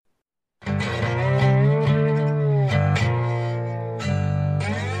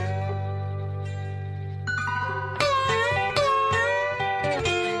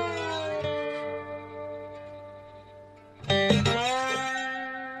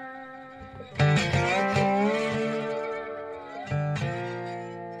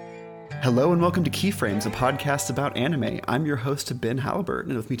Hello and welcome to Keyframes, a podcast about anime. I'm your host, Ben Halliburton,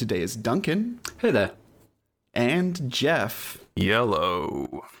 and with me today is Duncan. Hey there. And Jeff.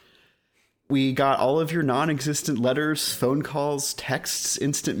 Yellow. We got all of your non-existent letters, phone calls, texts,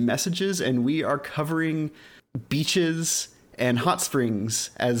 instant messages, and we are covering beaches and hot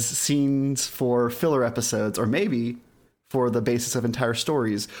springs as scenes for filler episodes, or maybe for the basis of entire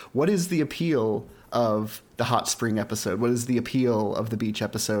stories. What is the appeal of the hot spring episode? What is the appeal of the beach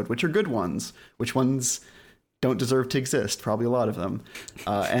episode? Which are good ones? Which ones don't deserve to exist? Probably a lot of them.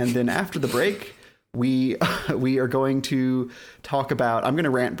 And then after the break, we are going to talk about, I'm going to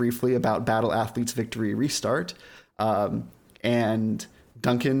rant briefly about Battle Athletes Victory Restart. And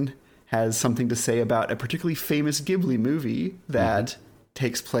Duncan has something to say about a particularly famous Ghibli movie that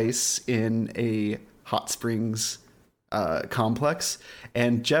takes place in a hot springs complex.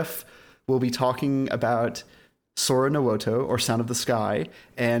 And Jeff will be talking about Sora Naoto, or Sound of the Sky,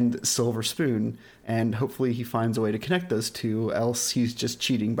 and Silver Spoon, and hopefully he finds a way to connect those two, else he's just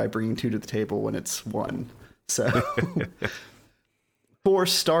cheating by bringing two to the table when it's one. So, for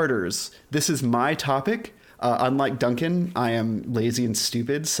starters, this is my topic. Unlike Duncan, I am lazy and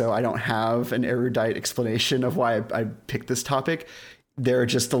stupid, so I don't have an erudite explanation of why I picked this topic. There are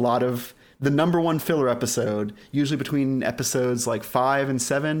just a lot of the number one filler episode, usually between episodes like 5 and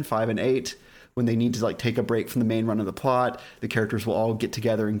 7, 5 and 8, when they need to like take a break from the main run of the plot. The characters will all get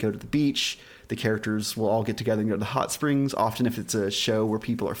together and go to the beach. The characters will all get together and go to the hot springs. Often if it's a show where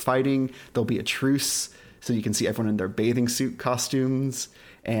people are fighting, there'll be a truce so you can see everyone in their bathing suit costumes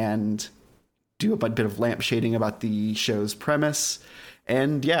and do a bit of lamp shading about the show's premise.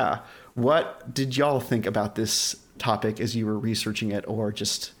 And yeah, what did y'all think about this topic as you were researching it, or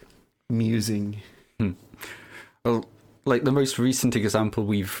just musing? Well, like the most recent example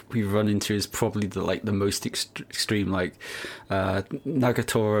we've run into is probably the most extreme. Like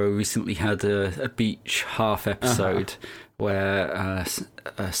Nagatoro recently had a beach half episode where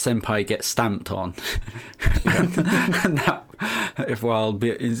senpai gets stamped on, and that, if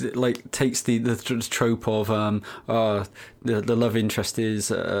is like takes the trope of the love interest is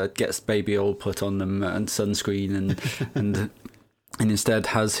gets baby oil put on them and sunscreen and instead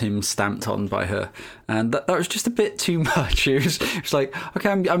has him stamped on by her, and that was just a bit too much. It was like, okay,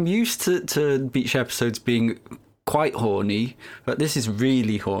 I'm used to beach episodes being quite horny, but this is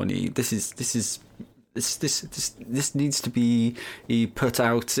really horny. This needs to be put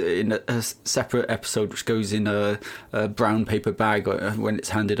out in a separate episode, which goes in a brown paper bag when it's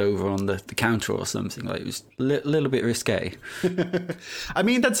handed over on the counter or something. Like, it was a little bit risque. I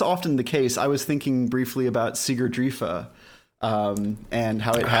mean, that's often the case. I was thinking briefly about Sigurd Drifa, and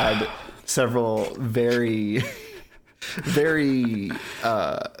how it had several very, very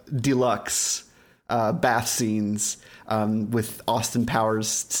deluxe bath scenes with Austin Powers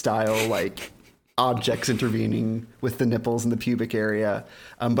style, like, objects intervening with the nipples and the pubic area,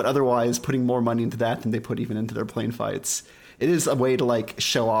 but otherwise putting more money into that than they put even into their plane fights. It is a way to like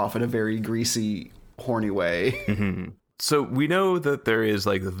show off in a very greasy, horny way. Mm-hmm. So we know that there is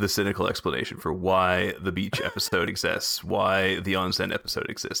like the cynical explanation for why the beach episode exists, why the onsen episode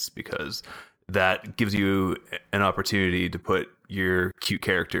exists, because that gives you an opportunity to put your cute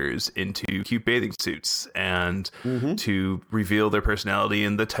characters into cute bathing suits and to reveal their personality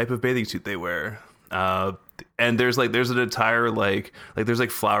and the type of bathing suit they wear. And there's an entire like there's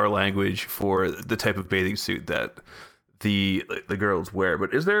like flower language for the type of bathing suit that the girls wear.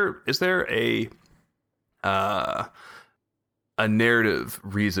 But is there a narrative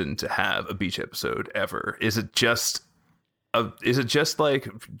reason to have a beach episode ever? Is it just like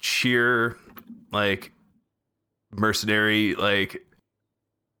sheer like mercenary like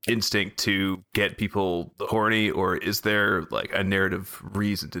instinct to get people horny, or is there like a narrative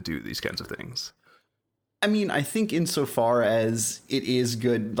reason to do these kinds of things? I mean, I think insofar as it is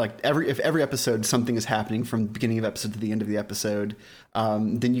good, like if every episode something is happening from the beginning of the episode to the end of the episode,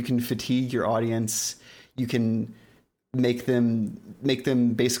 then you can fatigue your audience. You can make them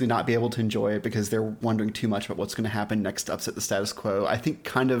basically not be able to enjoy it because they're wondering too much about what's going to happen next to upset the status quo. I think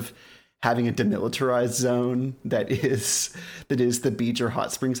kind of having a demilitarized zone that is the beach or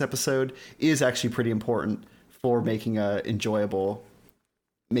hot springs episode is actually pretty important for making an enjoyable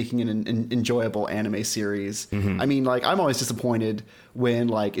anime series. I mean, like, I'm always disappointed when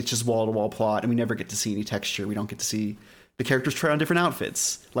like it's just wall-to-wall plot and we never get to see any texture. We don't get to see the characters try on different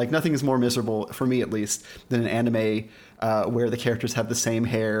outfits. Like, nothing is more miserable, for me at least, than an anime where the characters have the same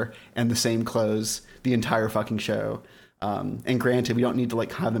hair and the same clothes the entire fucking show. And granted, we don't need to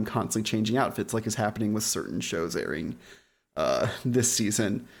like have them constantly changing outfits like is happening with certain shows airing this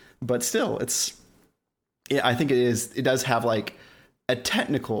season. But still, I think it does have like a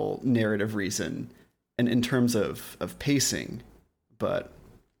technical narrative reason, and in terms of pacing, but.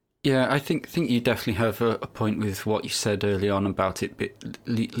 Yeah, I think you definitely have a point with what you said early on about it,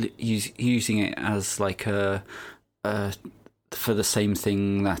 using it as like a for the same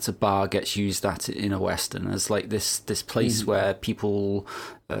thing that a bar gets used at in a Western, as like this place where people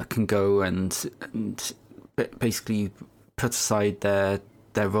can go and basically put aside their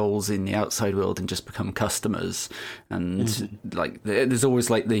roles in the outside world and just become customers. And like there's always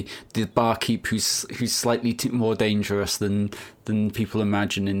like the barkeep who's slightly more dangerous than people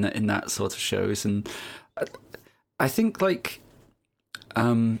imagine in that sort of shows. And I think like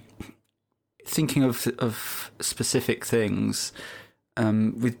thinking of specific things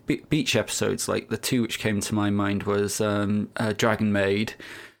with beach episodes, like the two which came to my mind was Dragon Maid,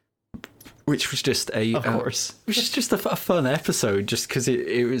 which was just of course, which is just a fun episode, just because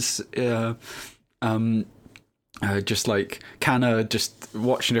it was just like Kanna just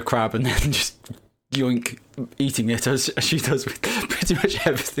watching a crab and then just yoink eating it as she does with pretty much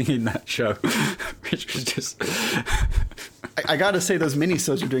everything in that show, which was just. I gotta say, those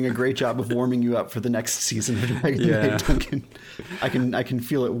minisodes are doing a great job of warming you up for the next season of Dragon Maid, Duncan. I can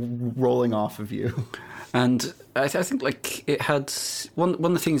feel it rolling off of you. And I think like it had one of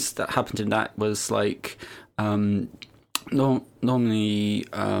the things that happened in that was like normally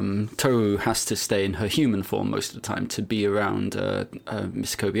Toru has to stay in her human form most of the time to be around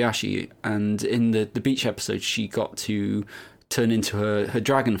Miss Kobayashi, and in the beach episode she got to turn into her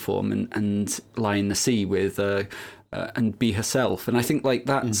dragon form and lie in the sea with and be herself. And I think like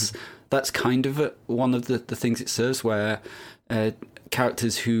that's kind of one of the things it serves, where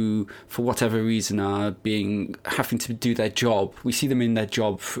characters who, for whatever reason, are having to do their job. We see them in their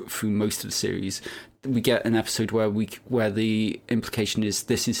job through most of the series. We get an episode where the implication is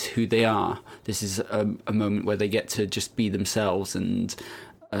this is who they are. This is a moment where they get to just be themselves and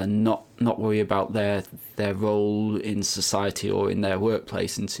not worry about their role in society or in their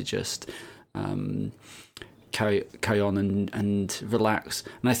workplace, and to just carry on and relax.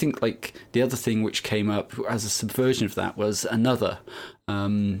 And I think like the other thing which came up as a subversion of that was Another.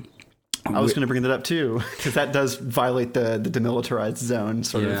 I was going to bring that up too, because that does violate the demilitarized zone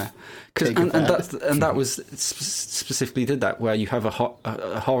sort of. And that was specifically did that, where you have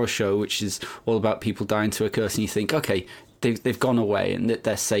a horror show which is all about people dying to a curse, and you think, okay, they've gone away and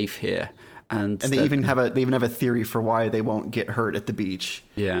they're safe here, and they even have a theory for why they won't get hurt at the beach.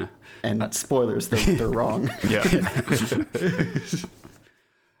 Yeah. And spoilers, they're wrong. Yeah.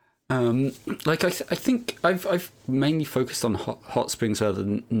 Like I think I've mainly focused on hot springs rather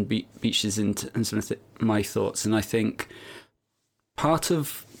than beaches and some of my thoughts, and I think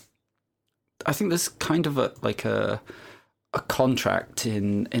there's kind of a contract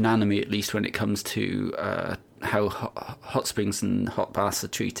in anime, at least when it comes to how hot springs and hot baths are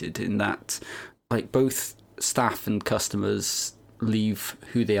treated, in that like both staff and customers leave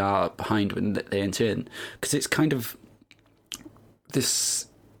who they are behind when they enter in, because it's kind of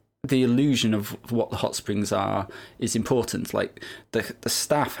the illusion of what the hot springs are is important. Like the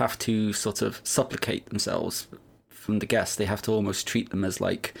staff have to sort of supplicate themselves from the guests. They have to almost treat them as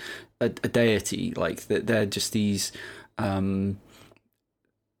like a deity, like that they're just these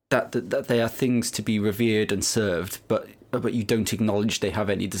that they are things to be revered and served, but you don't acknowledge they have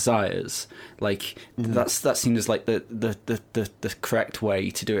any desires. Like that seems like the correct way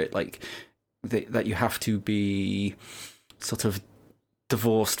to do it. Like that you have to be sort of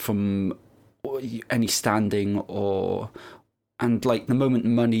divorced from any standing and like the moment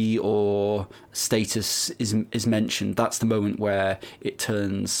money or status is mentioned, that's the moment where it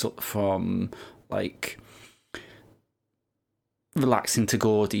turns sort of from like relaxing to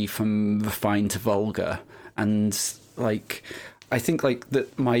gaudy, from refined to vulgar. And like I think like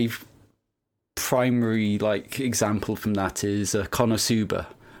that my primary like example from that is Konosuba,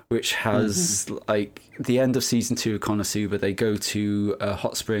 which has like the end of season 2 of Konosuba. They go to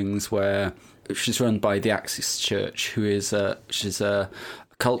hot springs which is run by the Axis Church, which is a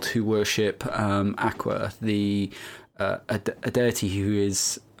cult who worship Aqua, a deity who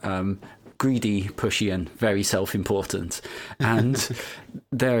is greedy, pushy, and very self-important, and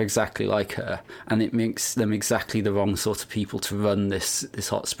they're exactly like her, and it makes them exactly the wrong sort of people to run this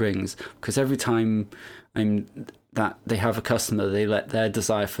hot springs, because every time that they have a customer, they let their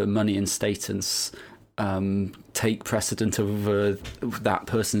desire for money and status take precedent over that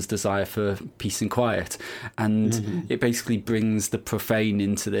person's desire for peace and quiet, and it basically brings the profane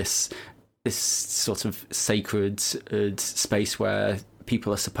into this sort of sacred space where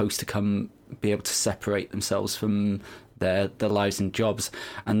people are supposed to be able to separate themselves from their lives and jobs,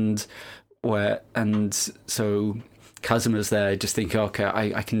 and so Kazuma's there just thinking, okay,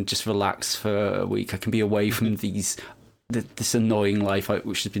 I can just relax for a week. I can be away from this annoying life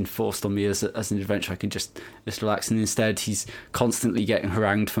which has been forced on me as an adventurer. I can just relax. And instead, he's constantly getting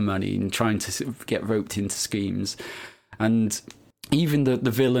harangued for money and trying to sort of get roped into schemes. And even the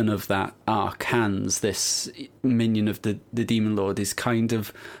villain of that arc, Hans, this minion of the Demon Lord, is kind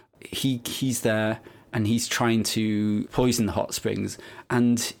of he's there and he's trying to poison the hot springs,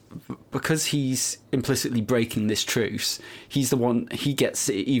 and because he's implicitly breaking this truce, he's the one, he gets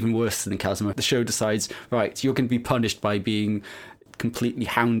it even worse than Kazuma. The show decides, right, you're going to be punished by being completely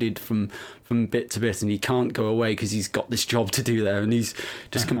hounded from bit to bit, and he can't go away because he's got this job to do there, and he's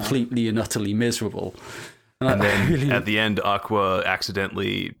just completely and utterly miserable. And then at the end, Aqua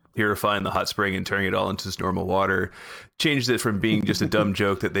accidentally purifying the hot spring and turning it all into just normal water changes it from being just a dumb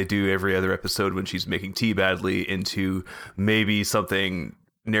joke that they do every other episode when she's making tea badly into maybe something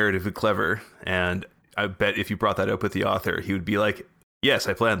narratively clever. And I bet if you brought that up with the author, he would be like, yes,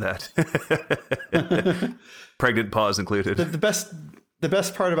 I planned that. Pregnant pause included. The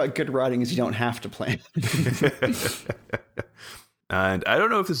best part about good writing is you don't have to plan. And I don't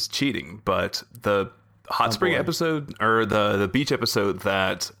know if this is cheating, but the hot spring episode, or the beach episode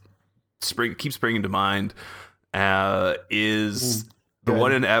that keeps springing to mind is the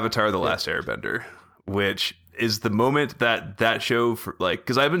one in Avatar: The Last Airbender, which is the moment that show, for like,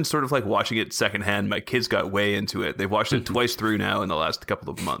 because I've been sort of like watching it secondhand. My kids got way into it. They've watched it twice through now in the last couple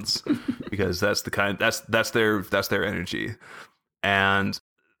of months because that's their energy. And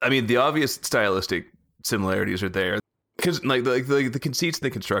I mean, the obvious stylistic similarities are there. Because like the conceits and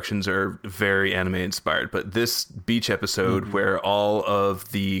the constructions are very anime inspired, but this beach episode where all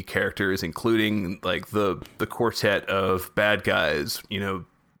of the characters, including like the quartet of bad guys, you know,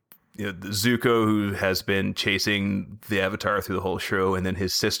 Zuko, who has been chasing the Avatar through the whole show, and then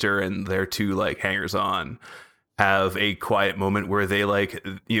his sister and their two like hangers on, have a quiet moment where they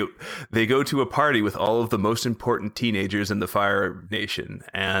they go to a party with all of the most important teenagers in the Fire Nation,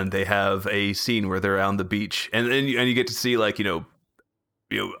 and they have a scene where they're on the beach, and you get to see like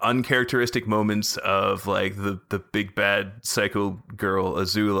uncharacteristic moments of like the big bad psycho girl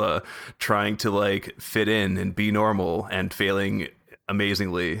Azula trying to like fit in and be normal and failing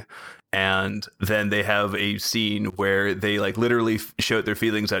amazingly. And then they have a scene where they like literally shout their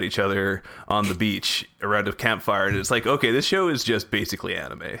feelings at each other on the beach around a campfire, and it's like, okay, this show is just basically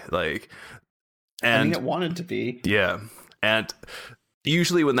anime. Like, and I mean, it wanted to be. Yeah. And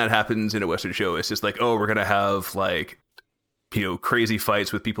usually when that happens in a Western show, it's just like, oh, we're gonna have like, crazy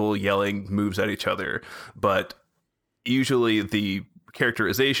fights with people yelling moves at each other. But usually the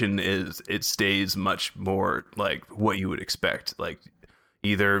characterization it stays much more like what you would expect, like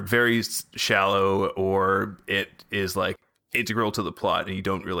either very shallow or it is like integral to the plot, and you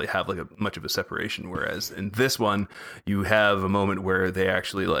don't really have like much of a separation. Whereas in this one, you have a moment where they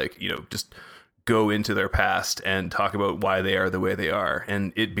actually like, just go into their past and talk about why they are the way they are.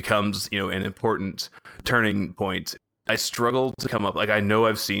 And it becomes, an important turning point. I struggle to come up, like, I know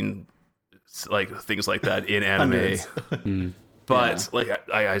I've seen like things like that in anime, but like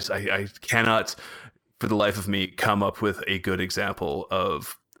I cannot for the life of me come up with a good example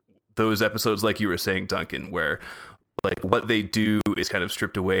of those episodes, like you were saying, Duncan, where like what they do is kind of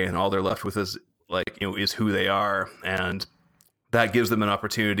stripped away and all they're left with is like, is who they are. And that gives them an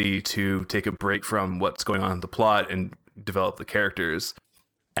opportunity to take a break from what's going on in the plot and develop the characters.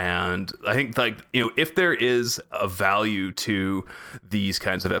 And I think like, if there is a value to these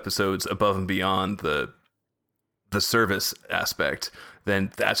kinds of episodes above and beyond the service aspect,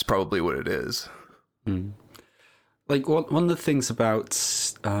 then that's probably what it is. Like one of the things about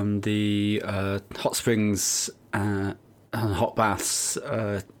the hot springs and hot baths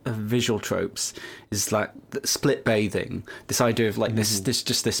visual tropes is like split bathing. This idea of like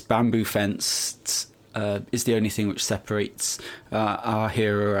this bamboo fence is the only thing which separates our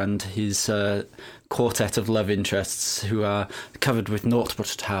hero and his quartet of love interests, who are covered with naught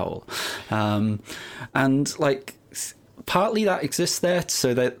but a towel, and like partly that exists there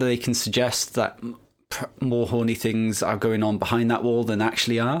so that they can suggest that more horny things are going on behind that wall than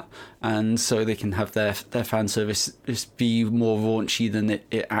actually are, and so they can have their fan service just be more raunchy than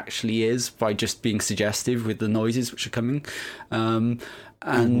it actually is by just being suggestive with the noises which are coming, and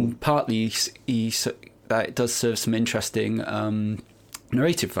partly that it does serve some interesting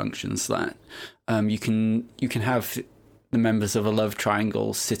narrative functions, that you can have the members of a love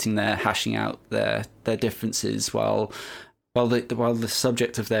triangle sitting there hashing out their differences while the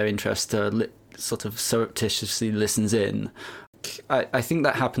subject of their interest sort of surreptitiously listens in. I think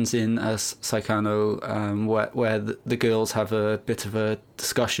that happens in Saikano, where the girls have a bit of a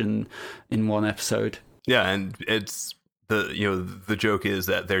discussion in one episode Yeah, and it's the joke is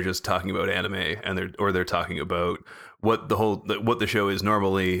that they're just talking about anime, and they're talking about what the show is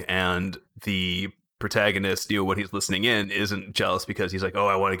normally, and the protagonist, when he's listening in, isn't jealous because he's like, oh,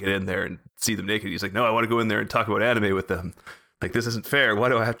 I want to get in there and see them naked. He's like, no, I want to go in there and talk about anime with them. Like, this isn't fair. Why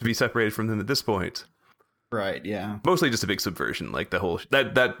do I have to be separated from them at this point? Right. Yeah. Mostly just a big subversion, like the whole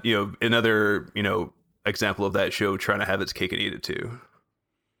another example of that show trying to have its cake and eat it too.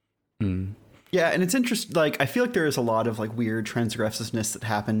 Yeah, and it's interesting. Like, I feel like there is a lot of like weird transgressiveness that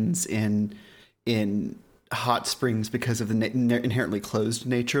happens in hot springs because of the inherently closed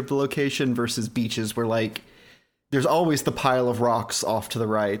nature of the location versus beaches where like there's always the pile of rocks off to the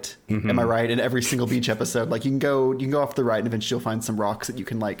right. Am I right? In every single beach episode, like you can go off to the right and eventually you'll find some rocks that you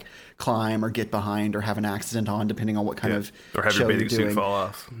can like climb or get behind or have an accident on, depending on what kind of or have show your bathing you're doing. suit fall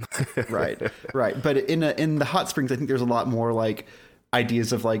off. Right. But in the hot springs, I think there's a lot more like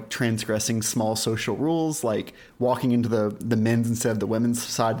ideas of like transgressing small social rules, like walking into the men's instead of the women's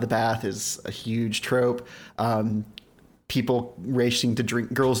side of the bath is a huge trope. People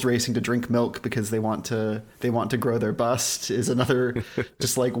girls racing to drink milk because they want to grow their bust is another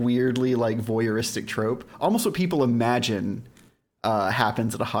just like weirdly like voyeuristic trope. Almost what people imagine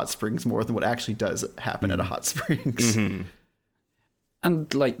happens at a hot springs more than what actually does happen at a hot springs.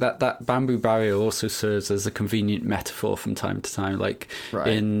 And like that bamboo barrier also serves as a convenient metaphor from time to time. Like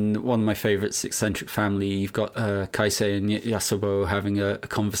in one of my favorites, Eccentric Family, you've got Kaisei and Yasubo having a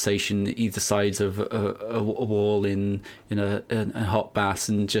conversation either sides of a wall in a hot bath,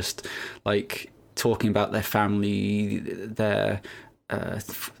 and just like talking about their family, the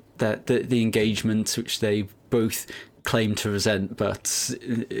engagement which they both claim to resent, but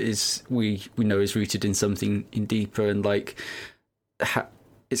we know is rooted in something deeper, and like.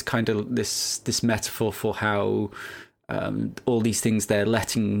 It's kind of this metaphor for how all these things they're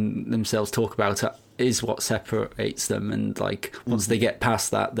letting themselves talk about is what separates them, and like once they get past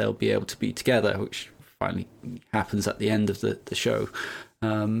that, they'll be able to be together, which finally happens at the end of the show.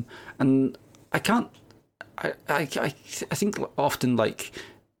 And I think often like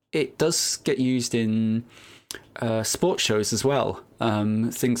it does get used in sports shows as well.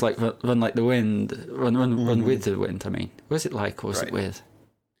 Things like Run Like the Wind, Run with the Wind. I mean, was it like, or was it with?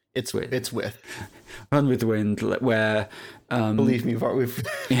 It's with Run with the Wind, where believe me, we've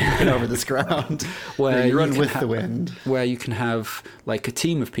been over this ground. Where you run with the wind, where you can have like a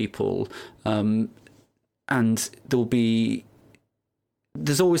team of people, and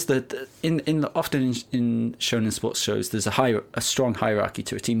there's always often in shonen sports shows there's a strong hierarchy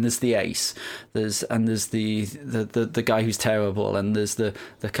to a team. There's the ace, there's the guy who's terrible, and there's the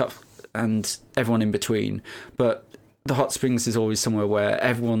cup and everyone in between. But the hot springs is always somewhere where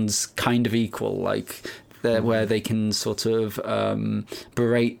everyone's kind of equal, like where they can sort of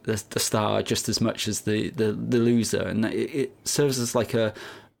berate the star just as much as the loser, and it serves as like a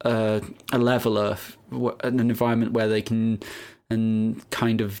leveler, an environment where they can and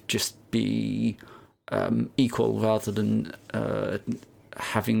kind of just be equal rather than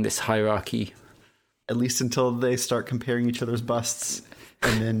having this hierarchy. At least until they start comparing each other's busts,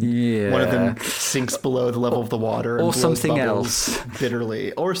 and then one of them sinks below the level of the water, and or something else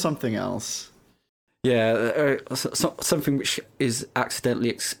bitterly, or something else. Yeah, something which is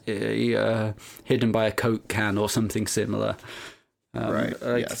accidentally hidden by a Coke can or something similar.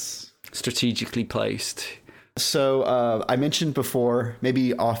 Yes, strategically placed. So I mentioned before,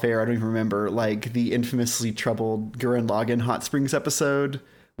 maybe off air, I don't even remember, like the infamously troubled Gurren Lagann Hot Springs episode,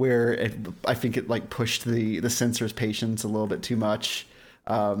 where I think it like pushed the censor's patience a little bit too much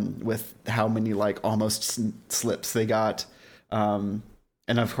with how many like almost slips they got. And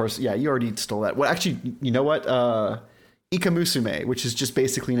of course, yeah, you already stole that. Well, actually, you know what? Ikamusume, which is just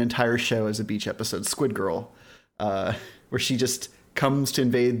basically an entire show as a beach episode, Squid Girl, where she just comes to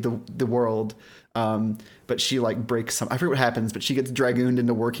invade the world. But she like breaks some, I forget what happens, but she gets dragooned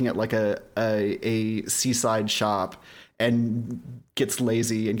into working at like a seaside shop and gets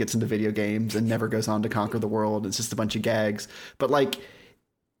lazy and gets into video games and never goes on to conquer the world. It's just a bunch of gags. But like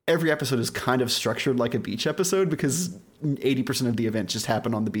every episode is kind of structured like a beach episode because 80% of the events just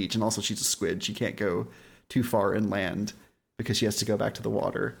happen on the beach. And also she's a squid. She can't go too far inland because she has to go back to the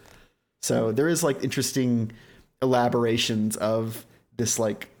water. So there is like interesting elaborations of this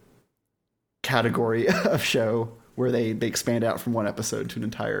like category of show where they expand out from one episode to an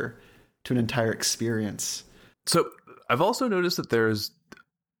entire experience. So I've also noticed that there's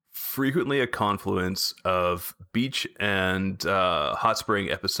frequently a confluence of beach and hot spring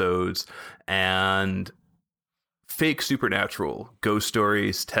episodes and fake supernatural ghost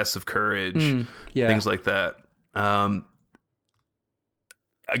stories, tests of courage, things like that.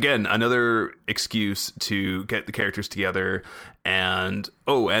 again, another excuse to get the characters together, and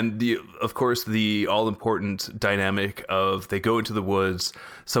of course the all important dynamic of they go into the woods,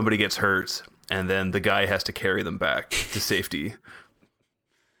 somebody gets hurt, and then the guy has to carry them back to safety,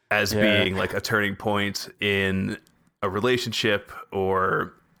 as being like a turning point in a relationship,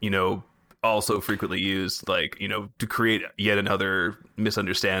 or also frequently used like to create yet another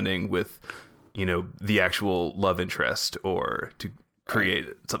misunderstanding with the actual love interest, or to create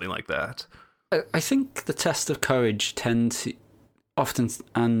something like that. I think the test of courage tends often,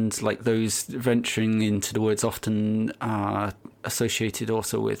 and like those venturing into the woods often are associated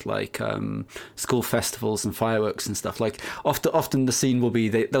also with like school festivals and fireworks and stuff. Like often the scene will be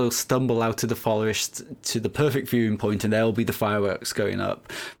they'll stumble out of the forest to the perfect viewing point, and there'll be the fireworks going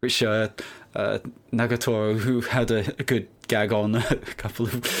up, which Nagatoro, who had a good gag on a couple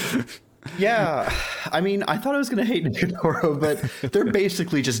of Yeah, I mean, I thought I was going to hate Nagatoro, but they're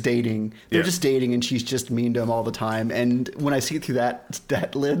basically just dating. They're just dating, and she's just mean to him all the time. And when I see it through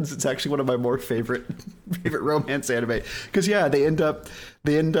that lens, it's actually one of my more favorite romance anime. Because they end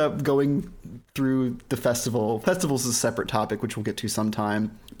up going through the festival. Festivals is a separate topic, which we'll get to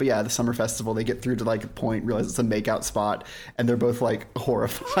sometime. But yeah, the summer festival, they get through to like a point, realize it's a makeout spot, and they're both like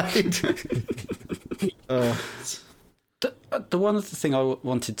horrified. The one other thing I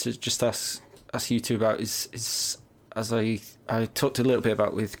wanted to just ask you two about is as I talked a little bit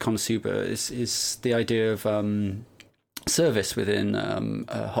about with Konosuba, is the idea of service within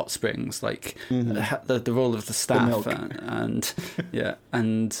hot springs, like the role of the staff,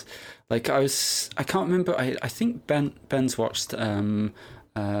 and like I can't remember. I think Ben's watched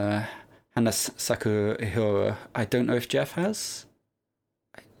Hanasaku Ihora. I don't know if Jeff has.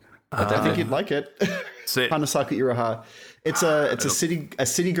 I think you'd like it. Hanasaku Iroha. It's a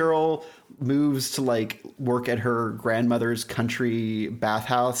city girl moves to like work at her grandmother's country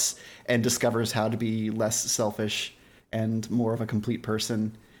bathhouse and discovers how to be less selfish and more of a complete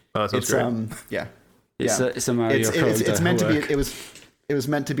person. Oh, that sounds great. It's a Mario it's meant to be. It was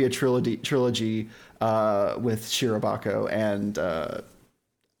meant to be a trilogy with Shirobako and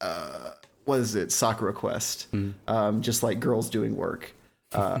what is it, Sakura Quest, just like girls doing work.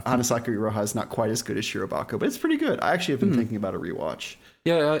 Hanasaku Iroha is not quite as good as Shirobako, but it's pretty good. I actually have been thinking about a rewatch.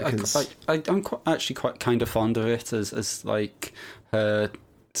 Yeah, I'm actually quite kind of fond of it as like her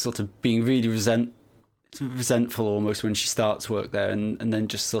sort of being really resentful almost when she starts work there, and then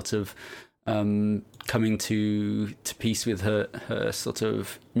just sort of coming to peace with her sort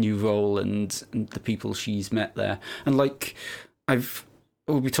of new role and the people she's met there. And like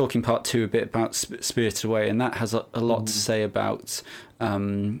we'll be talking part 2 a bit about Spirited Away, and that has a lot to say about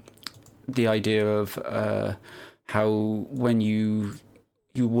the idea of how when you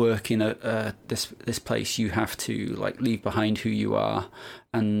work in this place, you have to like leave behind who you are,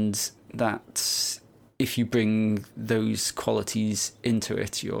 and that if you bring those qualities into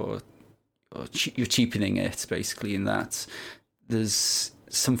it, you're cheapening it basically. In that there's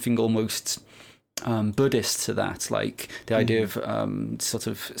something almost Buddhist to that, like the idea of sort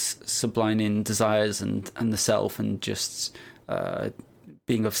of subliming desires and the self, and just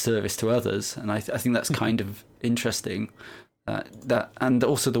being of service to others. And I think that's kind of interesting. That and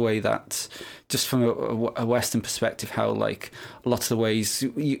also the way that, just from a Western perspective, how like a lot of the ways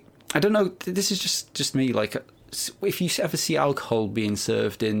I don't know. This is just me. Like, if you ever see alcohol being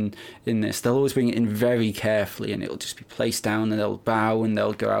served in this, they'll always bring it in very carefully, and it'll just be placed down, and they'll bow and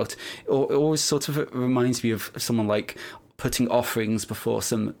they'll go out. It always sort of reminds me of someone like putting offerings before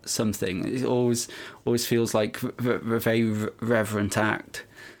something. It always feels like a very reverent act.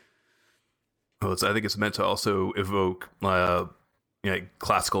 Well, I think it's meant to also evoke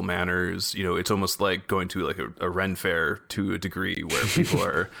classical manners. It's almost like going to like a Ren fair to a degree, where people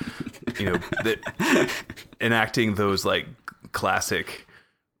are enacting those like classic,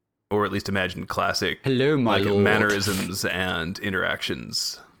 or at least imagined classic, hello my like lord, mannerisms and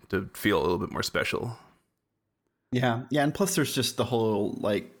interactions to feel a little bit more special. Yeah, and plus there's just the whole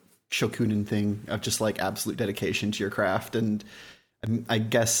like shokunin thing of just like absolute dedication to your craft. And I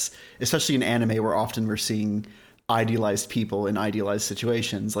guess especially in anime, where often we're seeing idealized people in idealized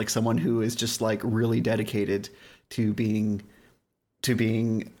situations, like someone who is just like really dedicated to being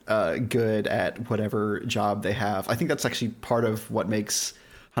good at whatever job they have. I think that's actually part of what makes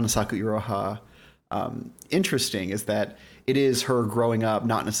Hanasaku Iroha interesting, is that it is her growing up,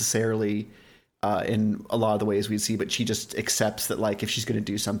 not necessarily in a lot of the ways we'd see, but she just accepts that like if she's going to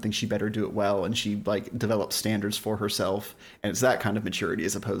do something, she better do it well, and she like develops standards for herself. And it's that kind of maturity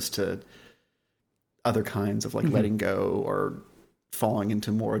as opposed to other kinds of like letting go or falling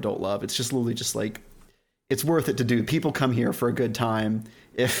into more adult love. It's just literally just like it's worth it to do. People come here for a good time.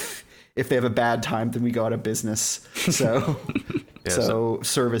 If they have a bad time, then we go out of business. So so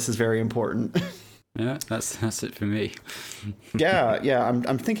service is very important. Yeah, that's it for me. Yeah.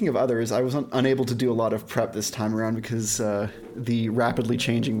 I'm thinking of others. I was unable to do a lot of prep this time around because the rapidly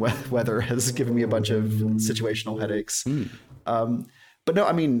changing weather has given me a bunch of situational headaches. But no,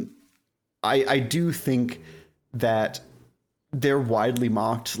 I mean, I do think that they're widely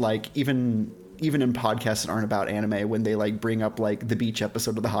mocked, like even in podcasts that aren't about anime, when they like bring up like the beach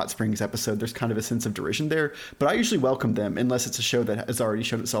episode or the hot springs episode, there's kind of a sense of derision there. But I usually welcome them unless it's a show that has already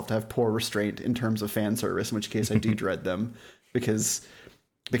shown itself to have poor restraint in terms of fan service, in which case I do dread them because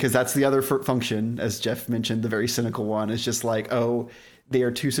that's the other function, as Jeff mentioned, the very cynical one is just like, oh, they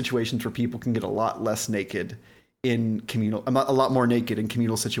are two situations where people can get a lot less naked in communal, a lot more naked in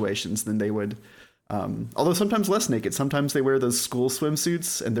communal situations than they would. Although sometimes less naked. Sometimes they wear those school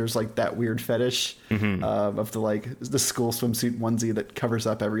swimsuits, and there's like that weird fetish of the school swimsuit onesie that covers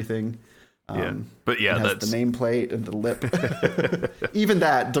up everything. But that's the nameplate and the lip. Even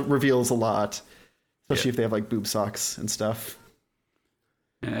that reveals a lot, especially if they have like boob socks and stuff.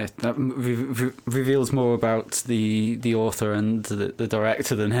 Yeah, that reveals more about the author and the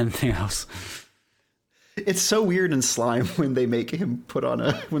director than anything else. It's so weird in Slime when they make him put on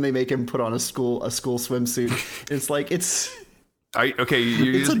a school swimsuit. It's like it's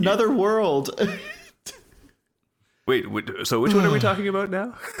another world. Wait, so which one are we talking about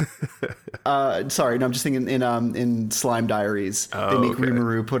now? Sorry, no, I'm just thinking in Slime Diaries. They make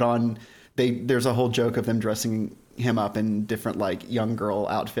Rimuru put on. There's a whole joke of them dressing him up in different like young girl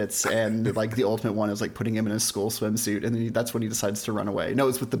outfits, and like the ultimate one is like putting him in a school swimsuit, and then that's when he decides to run away. No,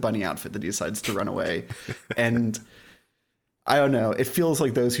 it's with the bunny outfit that he decides to run away. And I don't know, it feels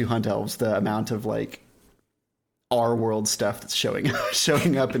like Those Who Hunt Elves, the amount of like our world stuff that's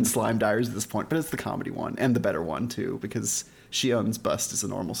showing up in Slime Diaries at this point. But it's the comedy one and the better one too, because Shion's bust is a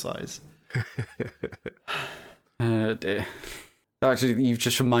normal size. Dear. Actually, you've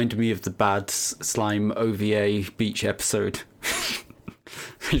just reminded me of the bad Slime OVA beach episode.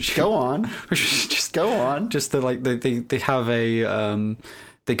 Go on. Just go on. Just the, like they have a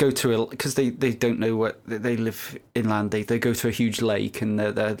they go to because they don't know what they live inland. They go to a huge lake, and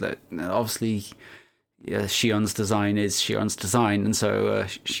they're obviously Shion's design is Shion's design, and so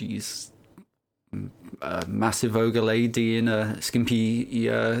she's a massive ogre lady in a skimpy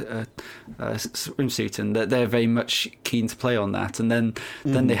swimsuit, and they're very much keen to play on that. And then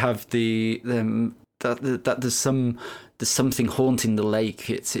they have that there's something haunting the lake.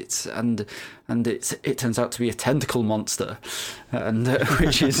 It turns out to be a tentacle monster, and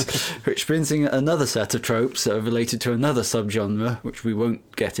which brings in another set of tropes related to another subgenre, which we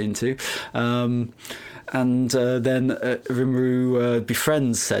won't get into. And then Rimuru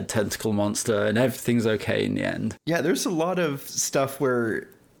befriends said tentacle monster, and everything's okay in the end. Yeah, there's a lot of stuff where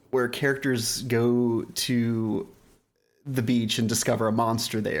characters go to the beach and discover a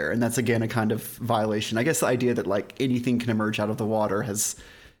monster there, and that's again a kind of violation. I guess the idea that like anything can emerge out of the water has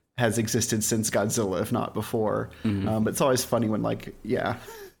existed since Godzilla, if not before. But it's always funny when yeah.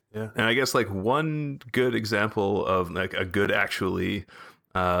 And I guess like one good example of like a good actually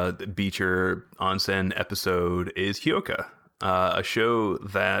beacher onsen episode is Hyoka, a show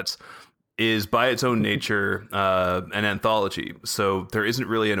that is by its own nature an anthology, so there isn't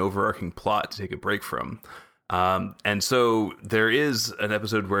really an overarching plot to take a break from, and so there is an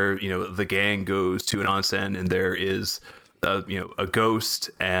episode where the gang goes to an onsen, and there is a ghost,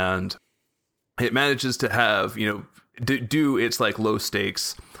 and it manages to have do its like low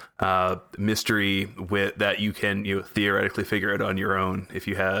stakes mystery with that you can theoretically figure out on your own if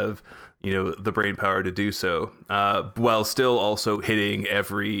you have the brain power to do so, while still also hitting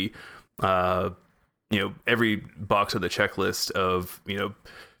every every box on the checklist of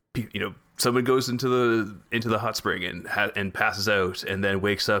someone goes into the hot spring and passes out, and then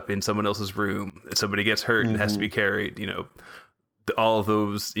wakes up in someone else's room, and somebody gets hurt and has to be carried, all of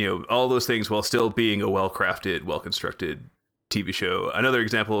those all those things, while still being a well-crafted, well-constructed TV show. Another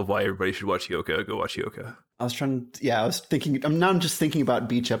example of why everybody should watch Hyoka. Go watch Hyoka. I was thinking, I'm just thinking about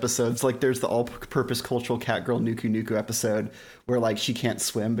beach episodes. Like there's the all-purpose cultural cat girl Nuku Nuku episode where like she can't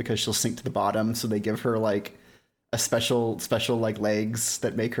swim because she'll sink to the bottom, so they give her like a special like legs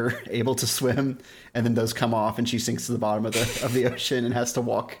that make her able to swim, and then those come off and she sinks to the bottom of the ocean and has to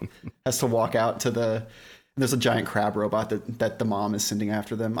walk out to the. There's a giant crab robot that the mom is sending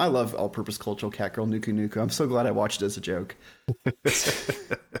after them. I love all-purpose cultural cat girl Nuku Nuku. I'm so glad I watched it as a joke.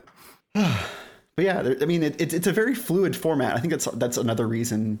 But yeah, I mean, it's a very fluid format. I think that's another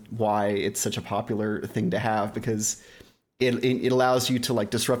reason why it's such a popular thing to have, because it allows you to like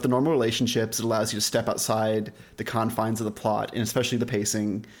disrupt the normal relationships. It allows you to step outside the confines of the plot, and especially the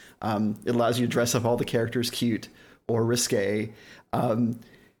pacing. It allows you to dress up all the characters cute or risque.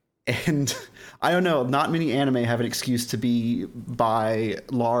 And I don't know, not many anime have an excuse to be by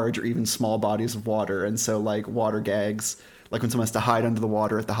large or even small bodies of water. And so like water gags, like when someone has to hide under the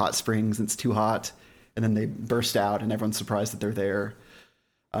water at the hot springs and it's too hot, and then they burst out and everyone's surprised that they're there.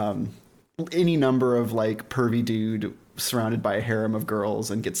 Any number of like pervy dude surrounded by a harem of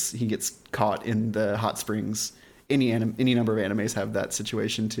girls and he gets caught in the hot springs. Any number of animes have that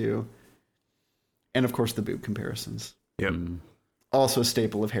situation too. And of course the boob comparisons. Yep. Also a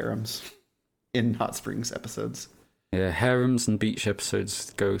staple of harems in hot springs episodes. Yeah, harems and beach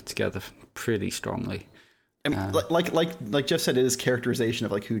episodes go together pretty strongly. I mean, like Jeff said, it is characterization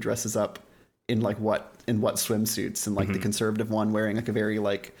of like who dresses up in what swimsuits, and like the conservative one wearing like a very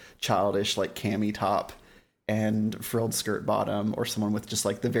like childish like cami top and frilled skirt bottom, or someone with just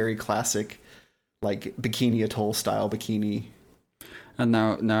like the very classic like bikini atoll style bikini. And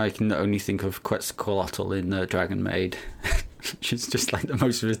now I can only think of Quetzalcoatl in Dragon Maid. She's just like the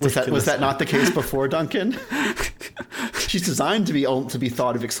most ridiculous. Was that not the case before, Duncan? She's designed to be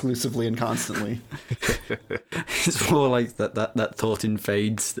thought of exclusively and constantly. It's more like that thought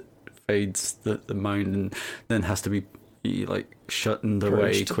fades the mind, and then has to be like shuttened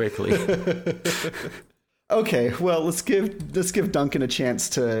away quickly. Okay, well, let's give Duncan a chance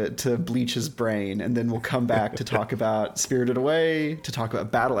to bleach his brain, and then we'll come back to talk about Spirited Away, to talk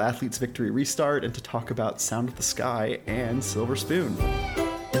about Battle Athletes Victory Restart, and to talk about Sound of the Sky and Silver Spoon.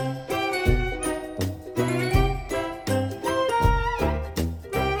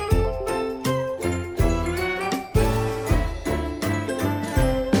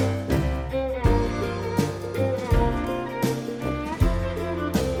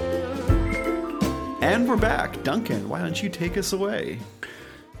 And we're back. Duncan, why don't you take us away?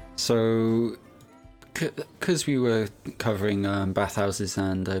 So, because we were covering bathhouses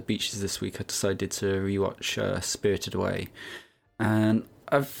and beaches this week, I decided to rewatch Spirited Away. And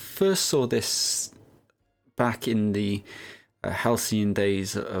I first saw this back in the halcyon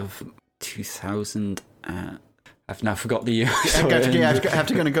days of 2000. I've now forgot the year. I have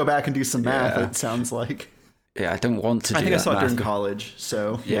to go back and do some math, it sounds like. Yeah, I don't want to do that. I think I saw it during college,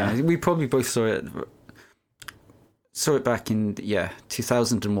 so... Yeah, we probably both saw it back in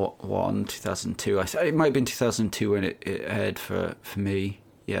 2001, 2002. It might have been 2002 when it aired for me.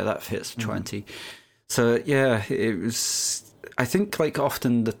 Yeah, that fits 20. So yeah, it was. I think like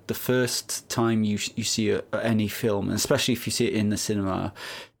often the first time you see any film, and especially if you see it in the cinema,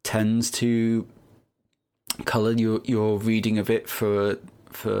 tends to colour your reading of it for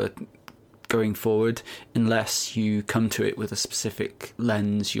going forward, unless you come to it with a specific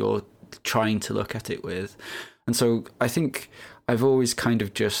lens you're trying to look at it with. And so I think I've always kind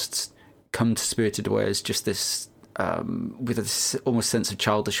of just come to Spirited Away as just this, with this almost sense of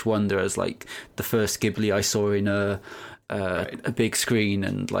childish wonder, as like the first Ghibli I saw in a big screen,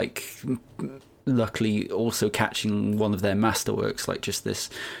 and like luckily also catching one of their masterworks, like just this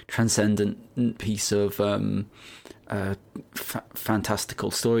transcendent piece of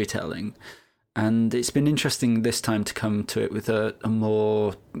fantastical storytelling. And it's been interesting this time to come to it with a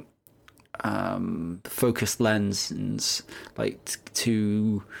more focused lens, and like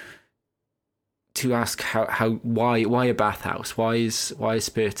to ask why a bathhouse? Why is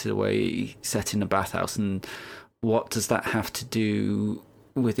Spirited Away set in a bathhouse, and what does that have to do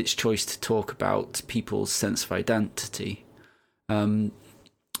with its choice to talk about people's sense of identity?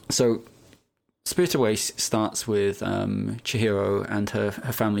 So Spirited Away starts with Chihiro and her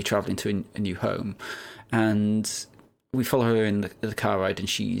family traveling to a new home, and we follow her in the car ride, and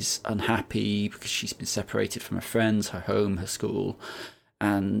she's unhappy because she's been separated from her friends, her home, her school,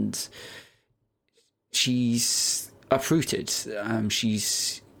 and she's uprooted.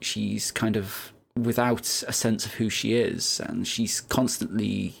 She's kind of without a sense of who she is, and she's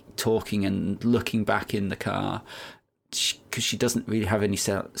constantly talking and looking back in the car because she doesn't really have any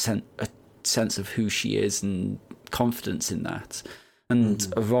sense of who she is and confidence in that. And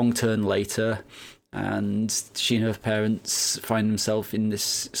a wrong turn later, and she and her parents find themselves in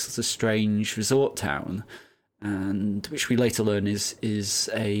this sort of strange resort town, and which we later learn is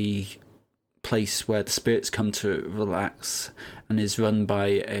a place where the spirits come to relax, and is run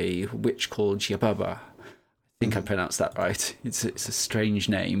by a witch called Yababa. I think I pronounced that right. It's a strange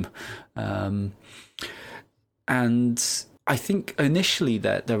name, and I think initially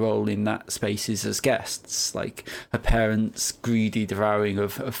their role in that space is as guests. Like her parents' greedy devouring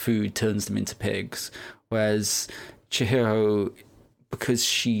of food turns them into pigs, whereas Chihiro because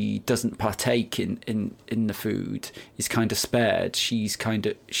she doesn't partake in the food, is kind of spared. She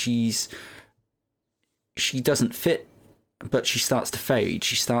doesn't fit, but she starts to fade.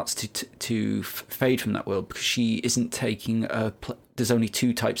 She starts to fade from that world because she isn't taking there's only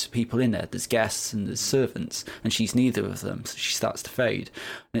two types of people in there. There's guests and there's servants, and she's neither of them, so she starts to fade.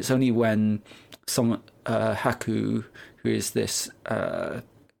 And it's only when someone, Haku, who is this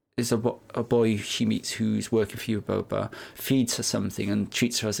is a boy she meets who's working for Yuboba, feeds her something and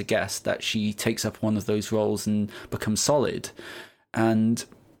treats her as a guest, that she takes up one of those roles and becomes solid. And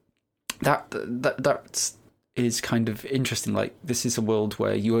that is kind of interesting. Like, this is a world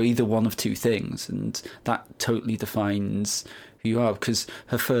where you are either one of two things, and that totally defines who you are. Because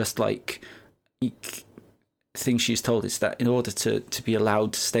her first thing she's told is that in order to be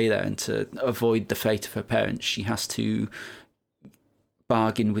allowed to stay there and to avoid the fate of her parents, she has to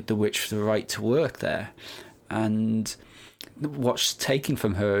bargain with the witch for the right to work there. And what's taken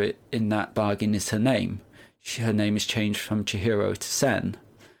from her in that bargain is her name. Her name is changed from Chihiro to Sen.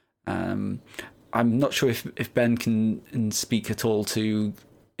 I'm not sure if Ben can speak at all to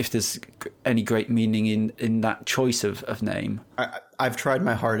if there's any great meaning in that choice of name. I've tried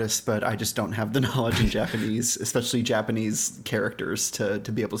my hardest, but I just don't have the knowledge in Japanese, especially Japanese characters, to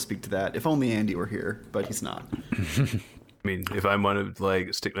be able to speak to that. If only Andy were here, but he's not. I mean, if I want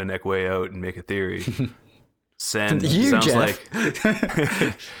to stick my neck way out and make a theory, Sen Jeff.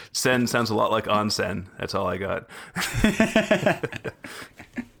 like Sen sounds a lot like onsen. That's all I got.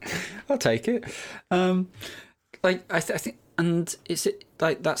 I'll take it. I think, and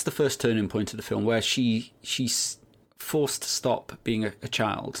that's the first turning point of the film where she's forced to stop being a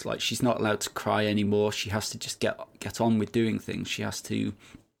child. Like, she's not allowed to cry anymore. She has to just get on with doing things. She has to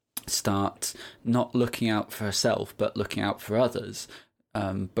start not looking out for herself but looking out for others,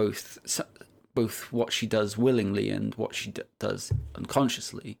 both what she does willingly and what she does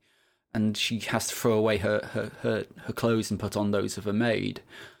unconsciously. And she has to throw away her clothes and put on those of a maid.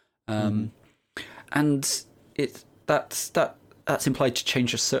 And that's implied to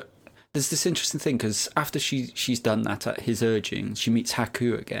change her. There's this interesting thing, because after she's done that at his urging, she meets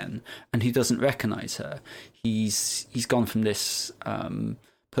Haku again, and he doesn't recognize her. He's gone from this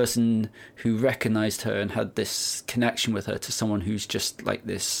person who recognized her and had this connection with her to someone who's just like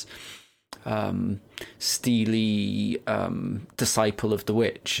this steely disciple of the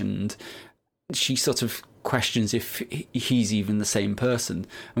witch, and she sort of questions if he's even the same person,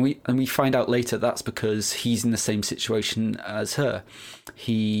 and we find out later that's because he's in the same situation as her.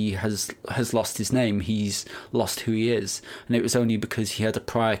 He has lost his name, he's lost who he is, and it was only because he had a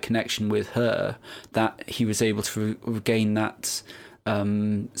prior connection with her that he was able to regain that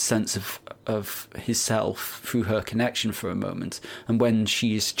sense of his self through her connection for a moment. And when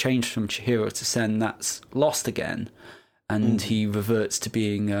she is changed from Chihiro to Sen, that's lost again, and he reverts to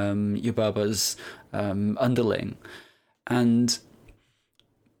being Yubaba's underling. And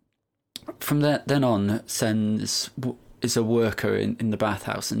from then on, Sen is a worker in the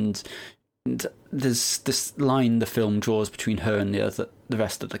bathhouse, and there's this line the film draws between her and the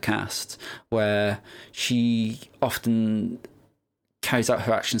rest of the cast, where she often carries out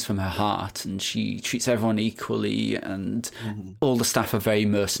her actions from her heart, and she treats everyone equally, and all the staff are very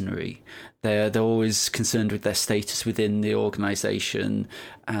mercenary. They're always concerned with their status within the organisation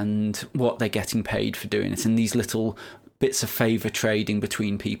and what they're getting paid for doing it. And these little bits of favour trading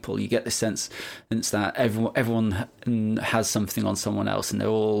between people, you get the sense that everyone has something on someone else, and they're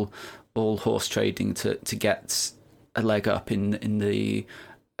all horse trading to get a leg up in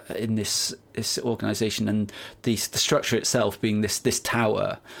this organisation. And the structure itself being this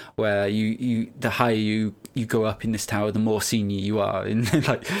tower, where you the higher you go up in this tower, the more senior you are. And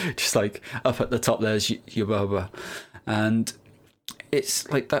just up at the top there's Yubaba, and it's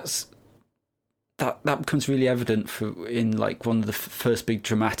like that becomes really evident in one of the first big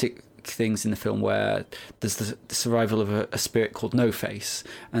dramatic things in the film, where there's the survival of a spirit called No Face,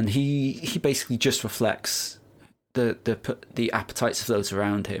 and he basically just reflects the appetites of those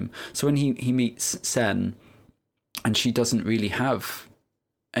around him. So when he meets Sen, and she doesn't really have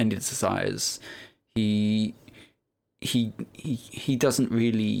any desires, he doesn't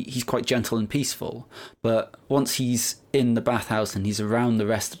really. He's quite gentle and peaceful. But once he's in the bathhouse and he's around the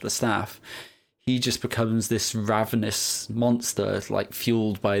rest of the staff, he just becomes this ravenous monster,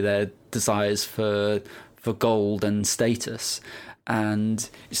 fueled by their desires for gold and status. And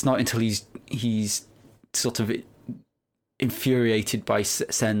it's not until he's sort of infuriated by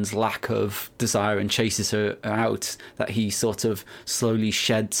Sen's lack of desire and chases her out that he sort of slowly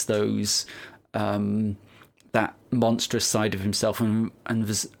sheds those that monstrous side of himself and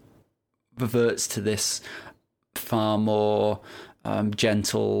reverts to this far more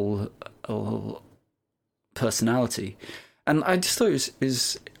gentle personality. And I just thought it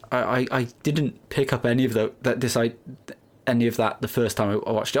was I didn't pick up any of any of that the first time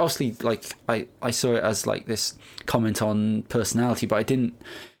I watched it. Obviously, like I saw it as like this comment on personality, but I didn't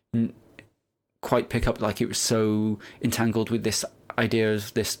quite pick up like it was so entangled with this idea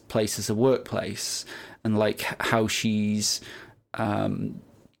of this place as a workplace, and like how she's how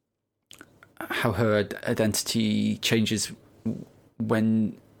her identity changes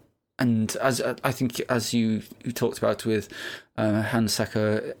when, and as I think as you talked about with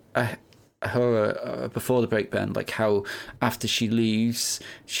Hansaker Ahura before the break, Ben, like how after she leaves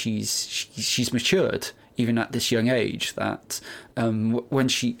she's matured even at this young age, that when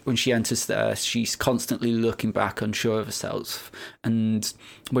she enters there, she's constantly looking back, unsure of herself, and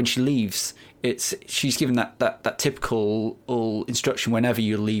when she leaves, she's given that typical instruction whenever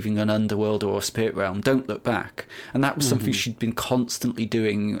you're leaving an underworld or a spirit realm: don't look back. And that was something she'd been constantly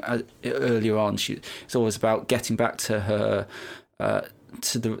doing earlier on. It's always about getting back to her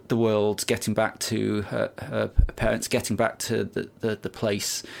to the world, getting back to her parents, getting back to the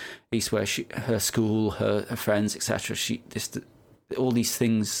place, at least where her school, her friends, etc. All these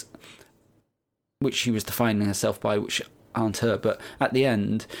things which she was defining herself by, which aren't her. But at the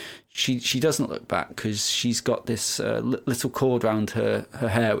end, she doesn't look back, because she's got this little cord around her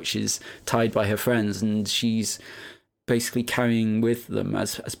hair, which is tied by her friends, and she's basically carrying with them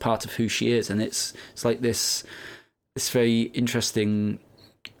as part of who she is. And it's like this very interesting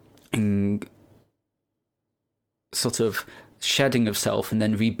sort of shedding of self and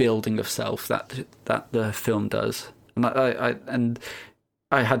then rebuilding of self that the film does. And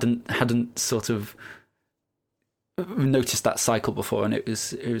I hadn't sort of noticed that cycle before, and it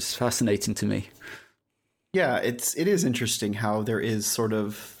was fascinating to me. Yeah, it is interesting how there is sort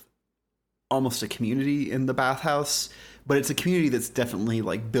of almost a community in the bathhouse, but it's a community that's definitely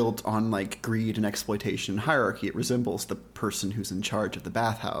like built on like greed and exploitation and hierarchy. It resembles the person who's in charge of the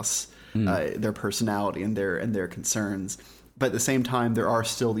bathhouse, their personality and their concerns. But at the same time, there are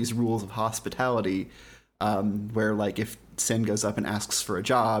still these rules of hospitality, where like if Sin goes up and asks for a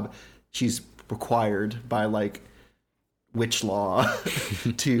job, she's required by like witch law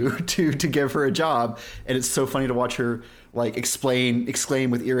to give her a job. And it's so funny to watch her like exclaim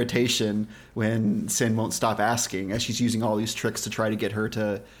with irritation when Sin won't stop asking, as she's using all these tricks to try to get her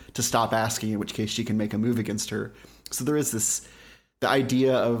to stop asking, in which case she can make a move against her. So there is the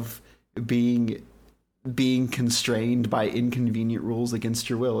idea of being constrained by inconvenient rules against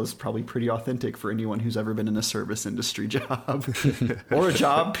your will is probably pretty authentic for anyone who's ever been in a service industry job or a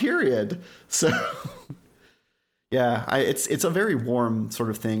job period. So yeah, it's a very warm sort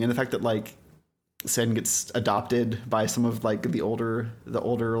of thing. And the fact that like Sen gets adopted by some of like the older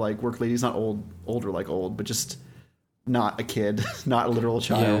like work ladies, not older like old, but just not a kid, not a literal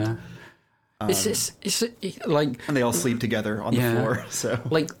child. Yeah. It's like, and they all sleep together on the floor. So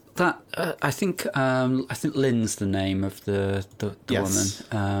like that, I think Lynn's the name of the yes.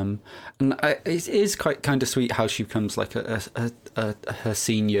 woman, and it is quite kind of sweet how she becomes like her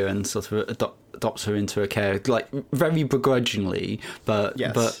senior and sort of adopts her into her care, like very begrudgingly, but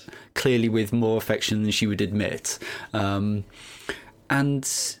yes. but clearly with more affection than she would admit, and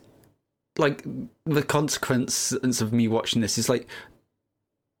like the consequence of me watching this is like,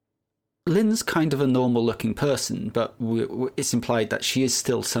 Lynn's kind of a normal-looking person, but it's implied that she is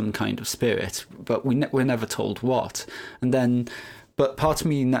still some kind of spirit, but we're never told what. And then, but part of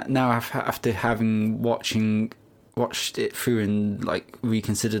me now, after having watched it through and like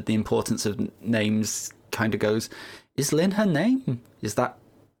reconsidered the importance of names, kind of goes, is Lynn her name? Is that,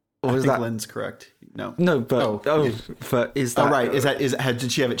 or is that Lynn's correct? No, but but is that? Oh, right.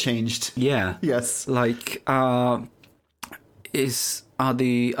 Did she have it changed? Yeah. Yes. Like, are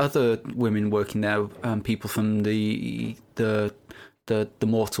the other women working there people from the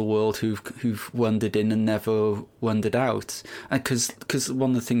mortal world who've wandered in and never wandered out? And because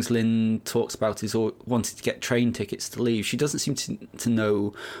one of the things Lynn talks about is wanting to get train tickets to leave. She doesn't seem to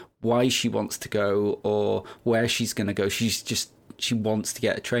know why she wants to go or where she's going to go. She wants to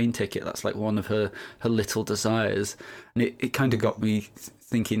get a train ticket. That's like one of her little desires. And it kind of got me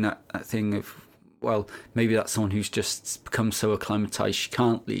thinking that thing of, well, maybe that's someone who's just become so acclimatized she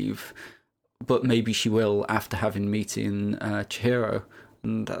can't leave, but maybe she will after having meeting Chihiro.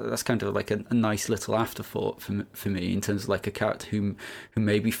 And that's kind of like a nice little afterthought for me, in terms of like a character who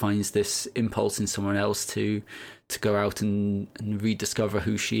maybe finds this impulse in someone else to go out and rediscover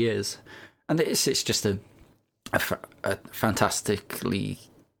who she is. And it's just a fantastically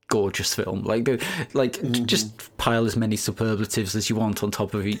gorgeous film. Just pile as many superlatives as you want on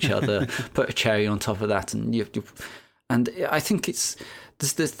top of each other, put a cherry on top of that, and And I think there's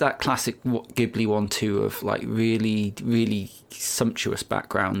that classic Ghibli one too of like really, really sumptuous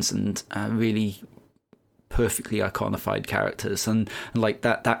backgrounds and really perfectly iconified characters, and like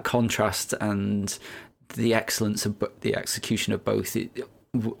that contrast and the excellence of the execution of both, it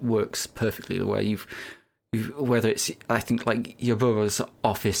works perfectly the way whether it's, I think like Yorora's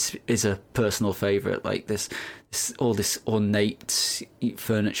office is a personal favorite, like this all this ornate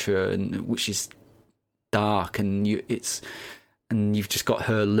furniture and which is dark, and you've just got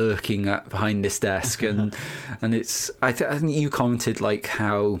her lurking behind this desk, and it's I think you commented like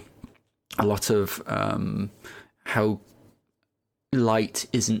how a lot of how light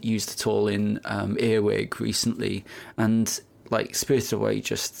isn't used at all in Earwig recently, and like Spirited Away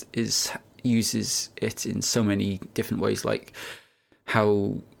just uses it in so many different ways, like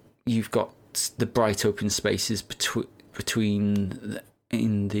how you've got the bright open spaces between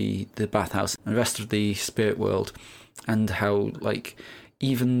in the bathhouse and the rest of the spirit world, and how like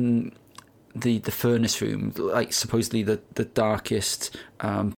even the furnace room, like supposedly the darkest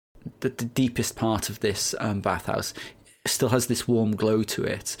the deepest part of this bathhouse still has this warm glow to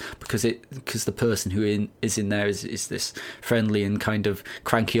it because the person who is in there is this friendly and kind of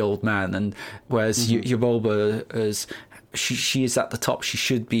cranky old man, and whereas Yorba is she is at the top, she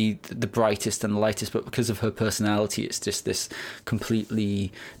should be the brightest and the lightest, but because of her personality it's just this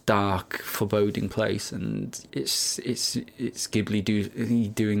completely dark, foreboding place, and it's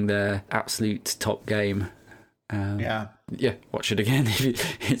Ghibli doing their absolute top game. Yeah, watch it again.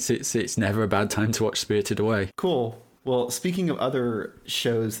 It's never a bad time to watch Spirited Away. Cool. Well, speaking of other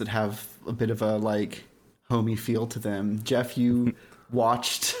shows that have a bit of a like homey feel to them, Jeff, you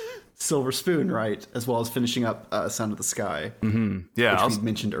watched Silver Spoon, right? As well as finishing up Sound of the Sky. Mm-hmm. Yeah, which we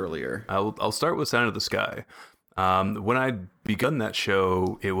mentioned earlier. I'll start with Sound of the Sky. When I'd begun that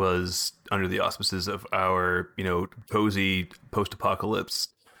show, it was under the auspices of our, cozy post-apocalypse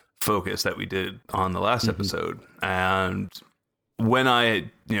focus that we did on the last episode. And when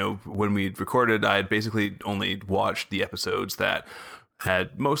when we recorded, I had basically only watched the episodes that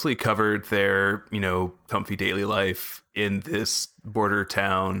had mostly covered their, comfy daily life in this border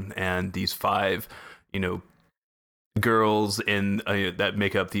town and these 5, girls in that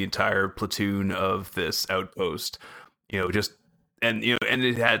make up the entire platoon of this outpost, and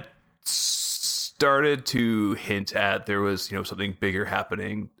it had started to hint at there was, something bigger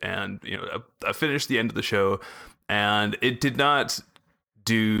happening, and, I finished the end of the show, and it did not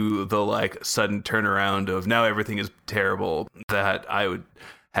do the like sudden turnaround of now everything is terrible that I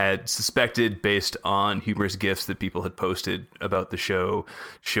had suspected based on humorous gifs that people had posted about the show,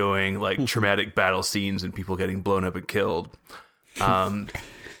 showing like traumatic battle scenes and people getting blown up and killed.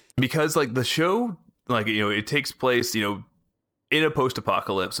 Because like the show, like, it takes place, in a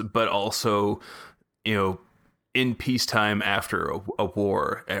post-apocalypse, but also, in peacetime after a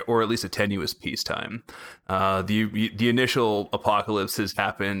war, or at least a tenuous peacetime. The initial apocalypse has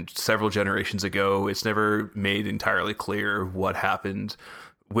happened several generations ago. It's never made entirely clear what happened,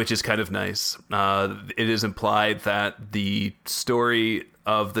 which is kind of nice. It is implied that the story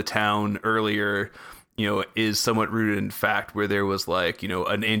of the town earlier, is somewhat rooted in fact, where there was like,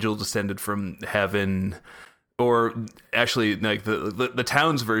 an angel descended from heaven. Or actually, like the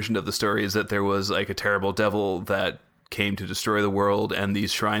town's version of the story is that there was like a terrible devil that came to destroy the world, and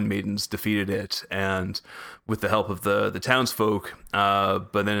these shrine maidens defeated it, and with the help of the townsfolk.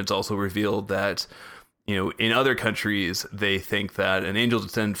 But then it's also revealed that, in other countries, they think that an angel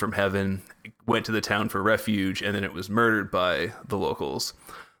descended from heaven, went to the town for refuge, and then it was murdered by the locals.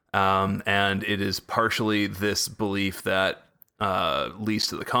 And it is partially this belief that leads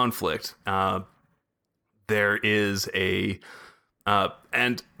to the conflict. There is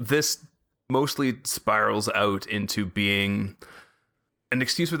and this mostly spirals out into being an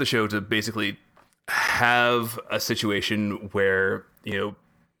excuse for the show to basically have a situation where,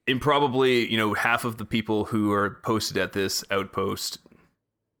 improbably, half of the people who are posted at this outpost,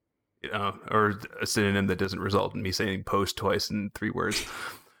 or a synonym that doesn't result in me saying post twice in 3 words.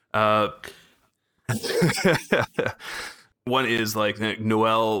 One is like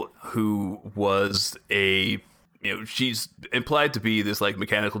Noelle, who was she's implied to be this like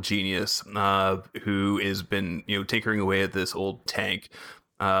mechanical genius who has been, tinkering away at this old tank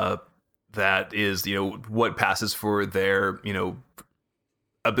that is, what passes for their,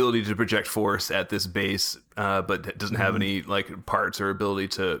 ability to project force at this base, but doesn't have any like parts or ability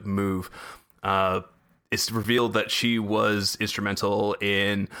to move. It's revealed that she was instrumental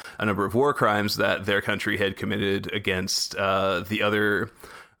in a number of war crimes that their country had committed against the other,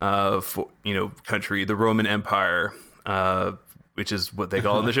 country, the Roman Empire, which is what they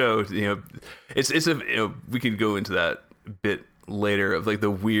call in the show. It's a we could go into that bit later of like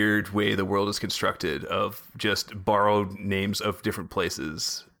the weird way the world is constructed of just borrowed names of different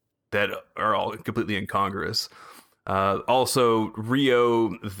places that are all completely incongruous. Also,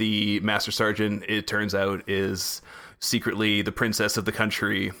 Rio, the Master Sergeant, it turns out, is secretly the princess of the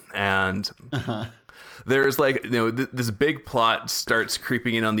country, and there's like this big plot starts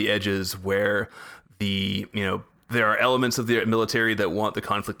creeping in on the edges where there are elements of the military that want the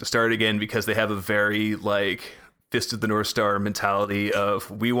conflict to start again because they have a very like Fist of the North Star mentality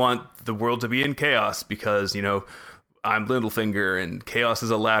of we want the world to be in chaos because I'm Littlefinger and chaos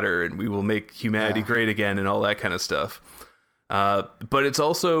is a ladder and we will make humanity great again and all that kind of stuff. But it's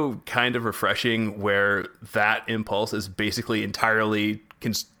also kind of refreshing where that impulse is basically entirely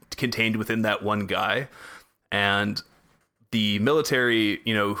contained within that one guy. And the military,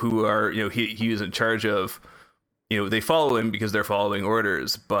 who are, he is in charge of, they follow him because they're following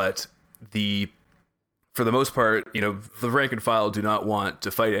orders. But for the most part, the rank and file do not want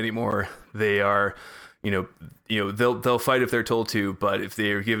to fight anymore. They are, they'll fight if they're told to, but if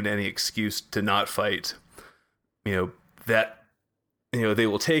they are given any excuse to not fight, that they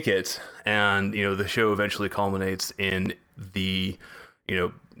will take it. And the show eventually culminates in the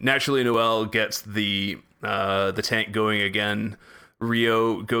naturally Noelle gets the tank going again.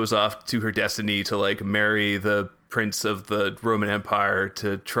 Rio goes off to her destiny to like marry the prince of the Roman Empire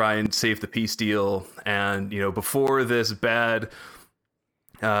to try and save the peace deal. And before this bad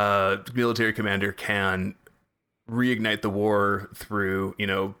military commander can reignite the war through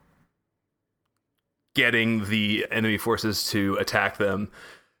getting the enemy forces to attack them,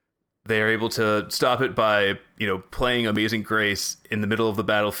 they are able to stop it by playing Amazing Grace in the middle of the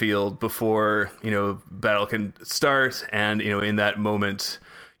battlefield before battle can start. And in that moment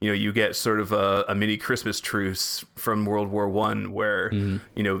you get sort of a mini Christmas truce from World War One, where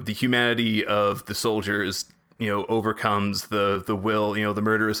the humanity of the soldiers overcomes the will, the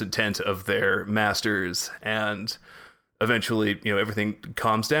murderous intent of their masters, and eventually everything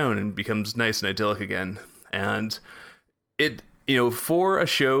calms down and becomes nice and idyllic again. And it for a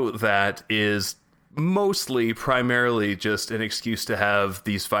show that is primarily just an excuse to have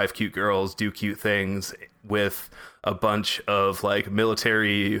these 5 cute girls do cute things with a bunch of like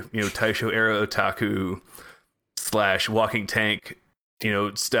military, Taisho era otaku / walking tank,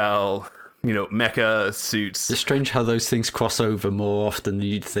 style, mecha suits. It's strange how those things cross over more often than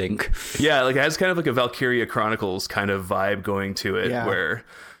you'd think. Yeah, like it has kind of like a Valkyria Chronicles kind of vibe going to it, where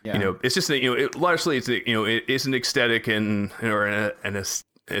it's just largely it's an aesthetic and or an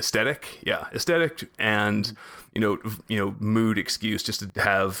aesthetic, aesthetic and mood excuse just to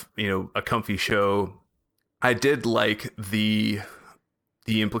have a comfy show. I did like the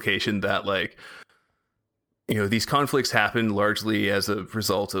implication that like these conflicts happen largely as a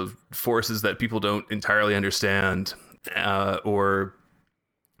result of forces that people don't entirely understand or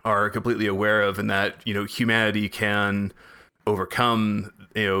are completely aware of, and that humanity can overcome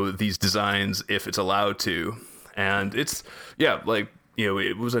these designs if it's allowed to. And it's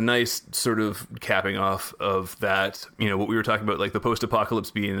it was a nice sort of capping off of that, what we were talking about, like the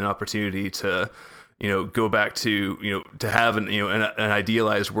post-apocalypse being an opportunity to go back to to have an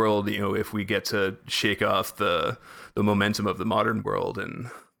idealized world, if we get to shake off the momentum of the modern world. And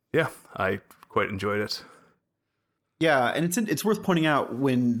I quite enjoyed it. Yeah, and it's worth pointing out,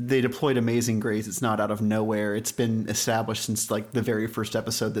 when they deployed Amazing Grace, it's not out of nowhere. It's been established since like the very first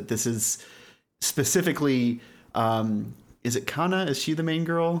episode that this is specifically is it Kana? Is she the main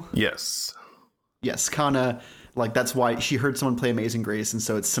girl? Yes, Kana. Like, that's why she heard someone play Amazing Grace, and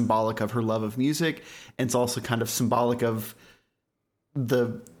so it's symbolic of her love of music, and it's also kind of symbolic of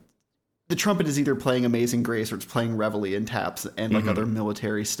the trumpet is either playing Amazing Grace or it's playing Reveille and taps and like other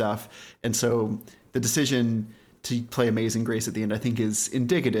military stuff. And so the decision to play Amazing Grace at the end, I think, is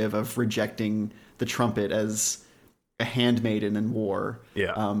indicative of rejecting the trumpet as a handmaiden in war.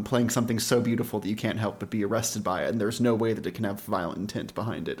 Playing something so beautiful that you can't help but be arrested by it, and there's no way that it can have violent intent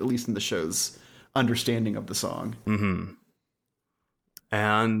behind it, at least in the show's understanding of the song.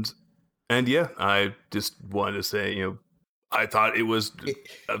 And I just wanted to say, I thought it was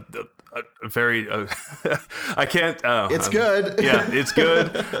a very I can't it's good. It's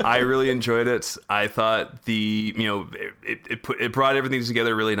good. I really enjoyed it. I thought it brought everything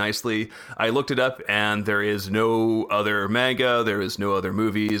together really nicely. I looked it up, and there is no other manga, there is no other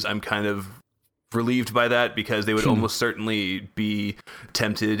movies. I'm kind of relieved by that, because they would almost certainly be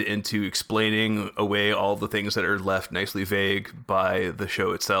tempted into explaining away all the things that are left nicely vague by the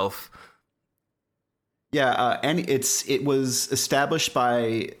show itself. Yeah, and it was established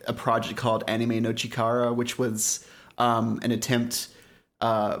by a project called Anime no Chikara, which was an attempt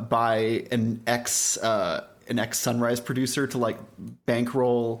by an ex Sunrise producer to like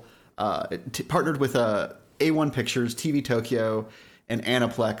bankroll, partnered with A1 Pictures, TV Tokyo, and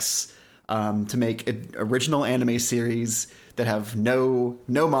Aniplex to make an original anime series that have no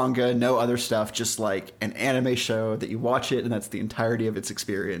manga, no other stuff, just like an anime show that you watch it and that's the entirety of its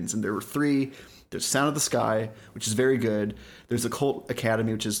experience. And there were 3. There's Sound of the Sky, which is very good. There's Occult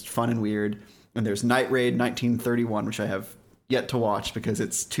Academy, which is fun and weird. And there's Night Raid 1931, which I have yet to watch because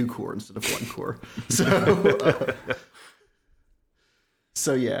it's 2 core instead of 1 core.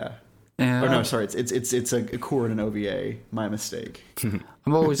 So yeah. Yeah. Oh no, sorry. It's a core and an OVA. My mistake.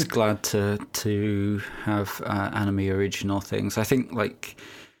 I'm always glad to have anime original things. I think like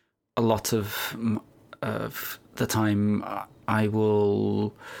a lot of the time I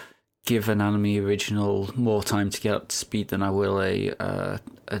will give an anime original more time to get up to speed than I will a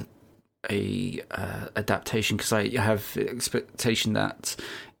adaptation, because I have the expectation that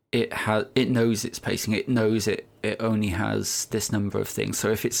it knows its pacing. It knows it only has this number of things. So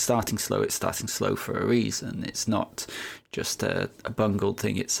if it's starting slow, it's starting slow for a reason. It's not just a bungled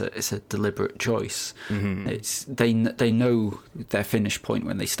thing. It's a deliberate choice. Mm-hmm. It's they know their finish point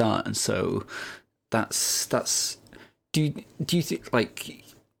when they start, and so that's. Do you think like?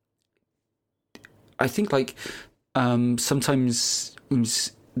 I think like sometimes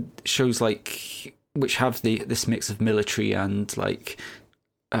shows like which have this mix of military and like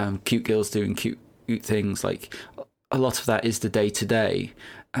cute girls doing cute things, like a lot of that is the day-to-day.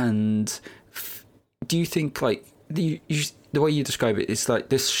 And do you think like the way you describe it is like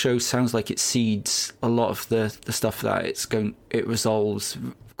this show sounds like it seeds a lot of the stuff that it resolves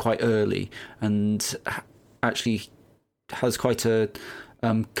quite early and actually has quite a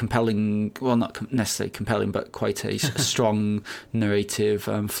compelling, well, not necessarily compelling, but quite a strong narrative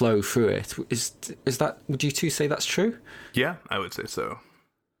flow through it. Is that? Would you two say that's true? Yeah, I would say so.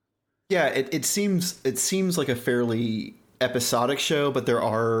 Yeah, it seems like a fairly episodic show, but there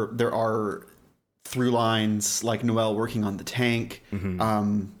are through lines like Noelle working on the tank,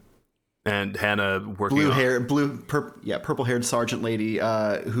 and Hannah working purple-haired sergeant lady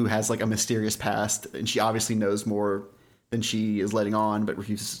who has like a mysterious past, and she obviously knows more than she is letting on, but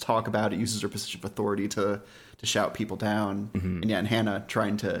refuses to talk about it, uses her position of authority to shout people down. And Hannah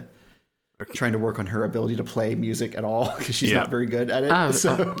trying to work on her ability to play music at all, because she's not very good at it.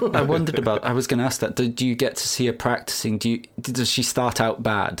 I wondered about, I was going to ask that. Do you get to see her practicing? Does she start out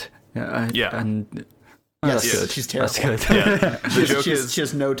bad? And yes, she's terrible. That's good. Yeah. She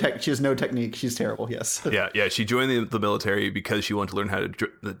has no technique. She's terrible. Yes. Yeah. She joined the military because she wanted to learn how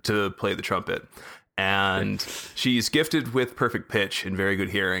to play the trumpet. And she's gifted with perfect pitch and very good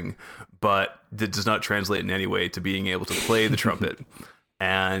hearing, but that does not translate in any way to being able to play the trumpet.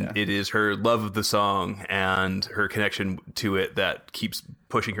 And it is her love of the song and her connection to it that keeps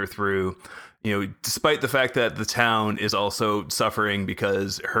pushing her through. You know, despite the fact that the town is also suffering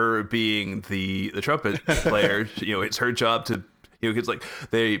because her being the trumpet player, you know, it's her job to. You know, it's like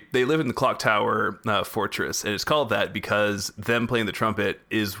they live in the Clock Tower fortress, and it's called that because them playing the trumpet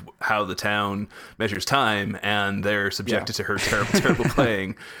is how the town measures time, and they're subjected to her terrible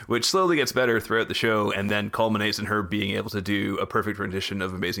playing, which slowly gets better throughout the show, and then culminates in her being able to do a perfect rendition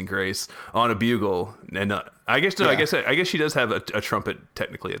of Amazing Grace on a bugle. And I guess she does have a trumpet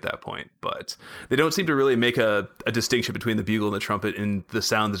technically at that point, but they don't seem to really make a distinction between the bugle and the trumpet in the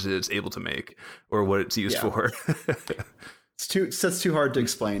sound that it's able to make or what it's used for. That's too hard to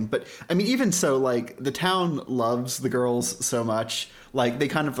explain. But I mean, even so, like the town loves the girls so much. Like they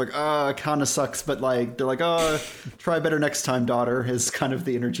kind of like, it kind of sucks, but like they're like, try better next time, daughter. Is kind of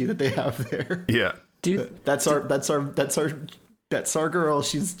the energy that they have there. Yeah, that's our girl.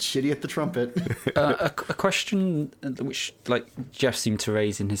 She's shitty at the trumpet. A question which like Jeff seemed to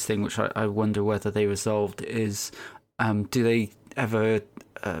raise in his thing, which I wonder whether they resolved, is do they ever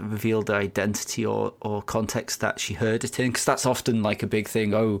reveal the identity or context that she heard it in? Because that's often like a big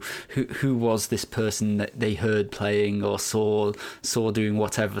thing. Who was this person that they heard playing or saw doing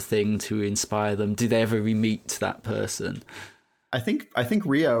whatever thing to inspire them? Do they ever re-meet that person? I think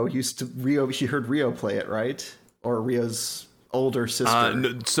Rio she heard Rio play it, right? Or Rio's older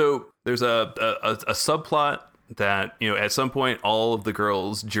sister. So there's a subplot that, you know, at some point all of the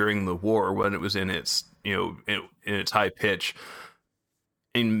girls during the war, when it was in its, you know, in its high pitch,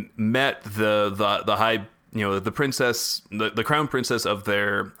 and met the high, you know, the princess, the crown princess of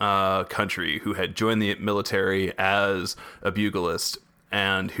their country, who had joined the military as a buglist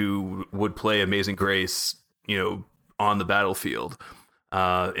and who would play Amazing Grace, you know, on the battlefield.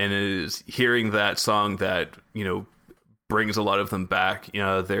 And it is hearing that song that, you know, brings a lot of them back. You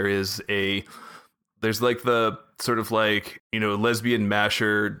know, there's like the sort of like, you know, lesbian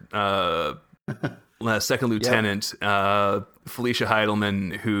masher, second lieutenant, Felicia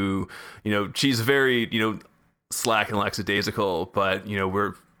Heidelman, who, you know, she's very, you know, slack and lackadaisical, but, you know,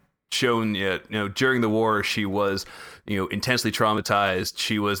 we're shown, you know, during the war, she was, you know, intensely traumatized.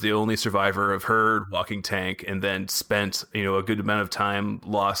 She was the only survivor of her walking tank, and then spent, you know, a good amount of time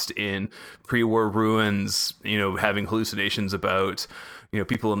lost in pre-war ruins, you know, having hallucinations about, you know,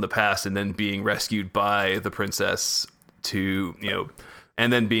 people in the past, and then being rescued by the princess to, you know,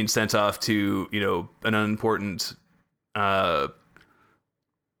 and then being sent off to, you know, an unimportant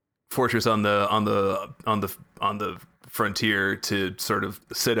fortress on the frontier to sort of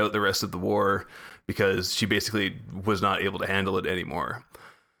sit out the rest of the war, because she basically was not able to handle it anymore.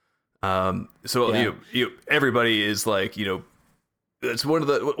 So you know, everybody is like, you know, it's one of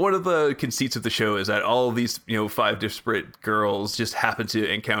the conceits of the show is that all of these, you know, 5 disparate girls just happen to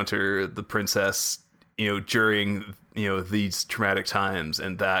encounter the princess, you know, during, you know, these traumatic times,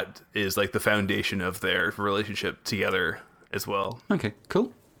 and that is like the foundation of their relationship together as well. Okay,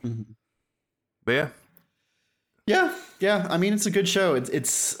 cool. Mm-hmm. But Yeah. I mean, it's a good show.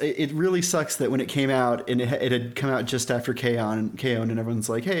 It really sucks that when it came out, and it had come out just after K-On!, and everyone's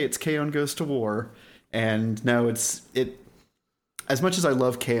like, "Hey, it's K-On! Goes to War," and no, it. As much as I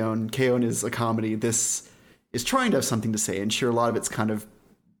love K-On!, K-On! Is a comedy. This is trying to have something to say, and sure, a lot of it's kind of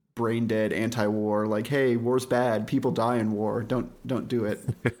brain dead, anti-war, like, "Hey, war's bad. People die in war. Don't do it."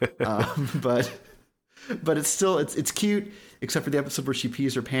 But it's still it's cute, except for the episode where she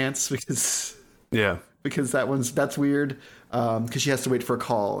pees her pants because that's weird, because she has to wait for a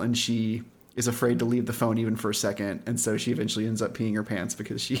call, and she is afraid to leave the phone even for a second, and so she eventually ends up peeing her pants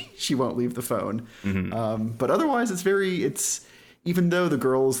because she won't leave the phone. Mm-hmm. But otherwise, it's even though the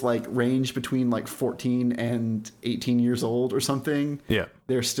girls like range between like 14 and 18 years old or something,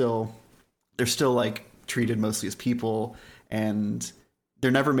 they're still like treated mostly as people, and they're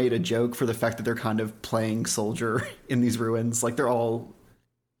never made a joke for the fact that they're kind of playing soldier in these ruins. Like they're all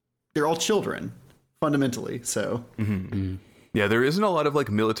children fundamentally. So yeah, there isn't a lot of like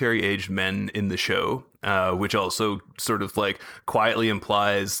military aged men in the show, which also sort of like quietly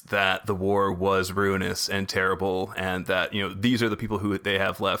implies that the war was ruinous and terrible, and that, you know, these are the people who they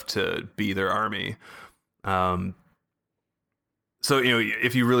have left to be their army. So, you know,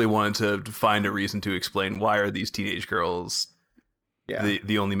 if you really wanted to find a reason to explain why are these teenage girls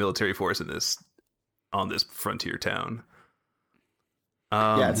the only military force on this frontier town.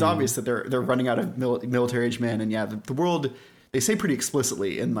 It's obvious that they're running out of military age men, and the world, they say pretty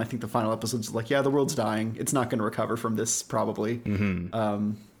explicitly in, I think, the final episodes, like, the world's dying. It's not going to recover from this, probably.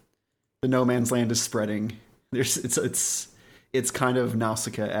 Mm-hmm. The no man's land is spreading. It's kind of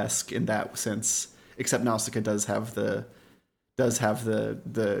Nausicaa-esque in that sense, except Nausicaa does have the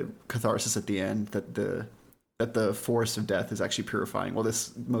catharsis at the end that the forest of death is actually purifying. Well,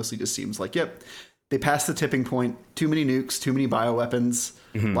 this mostly just seems like, they passed the tipping point. Too many nukes, too many bioweapons.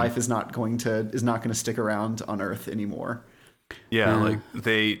 Mm-hmm. Life is not going to stick around on Earth anymore. Like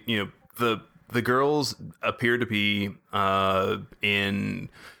they, you know, the girls appear to be in,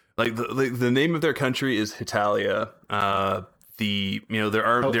 like, the name of their country is Hitalia. There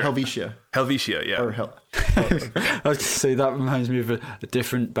are Helvetia. Helvetia, yeah. Or I was to say that reminds me of a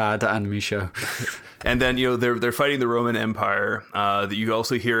different bad anime show. And then, you know, they're fighting the Roman Empire. That you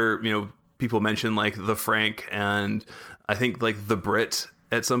also hear, you know, people mention like the Frank and I think like the Brit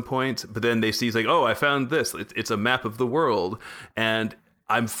at some point, but then they see, like, oh, I found this. It's a map of the world, and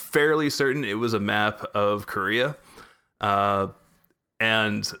I'm fairly certain it was a map of Korea,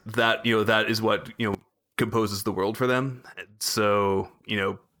 and that, you know, that is what, you know, composes the world for them. So, you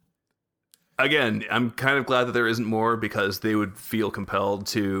know, again, I'm kind of glad that there isn't more, because they would feel compelled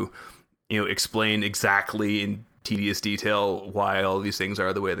to, you know, explain exactly in tedious detail why all these things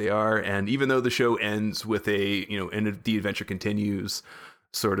are the way they are. And even though the show ends with a, you know, and the adventure continues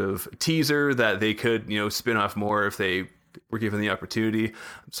sort of teaser that they could, you know, spin off more if they were given the opportunity,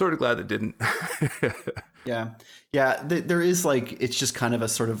 I'm sort of glad they didn't. There is, like, it's just kind of a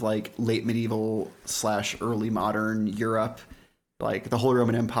sort of like late medieval / early modern Europe, like the whole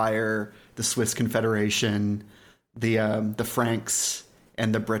Roman Empire, the Swiss Confederation, the Franks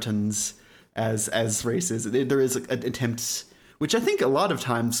and the Britons as races. There is an attempt, which I think a lot of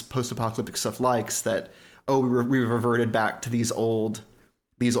times post-apocalyptic stuff likes, that we reverted back to these old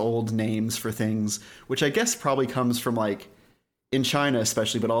names for things, which I guess probably comes from, like, in China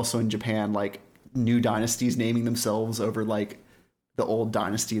especially, but also in Japan, like new dynasties naming themselves over like the old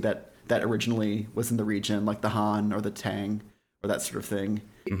dynasty that originally was in the region, like the Han or the Tang or that sort of thing.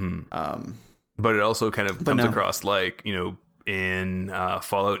 Mm-hmm. But it also kind of comes across like, you know, in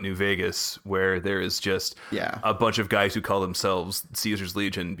Fallout New Vegas, where there is just a bunch of guys who call themselves Caesar's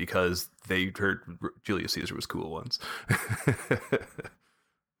Legion because they heard Julius Caesar was cool once.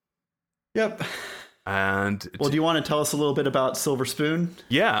 Yep. And well, do you want to tell us a little bit about Silver Spoon?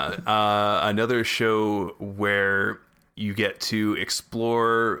 Yeah, another show where you get to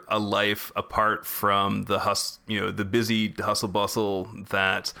explore a life apart from the busy hustle bustle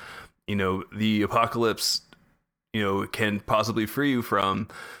that the apocalypse can possibly free you from.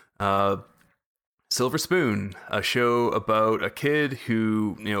 Silver Spoon, a show about a kid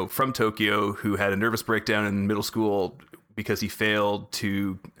who from Tokyo who had a nervous breakdown in middle school because he failed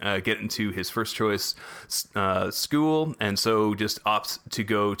to get into his first choice school, and so just opts to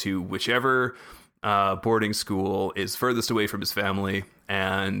go to whichever boarding school is furthest away from his family,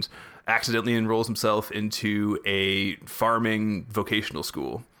 and accidentally enrolls himself into a farming vocational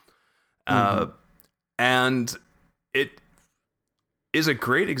school. And it is a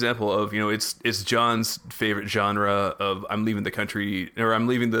great example of, it's John's favorite genre of I'm leaving the country, or I'm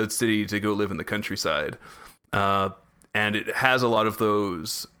leaving the city to go live in the countryside. And it has a lot of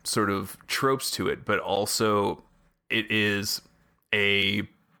those sort of tropes to it, but also it's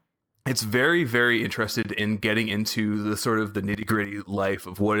very, very interested in getting into the sort of the nitty-gritty life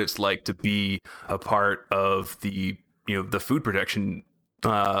of what it's like to be a part of the food production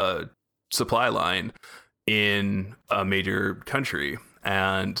supply line in a major country.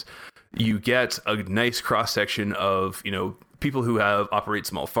 And you get a nice cross-section of people who operate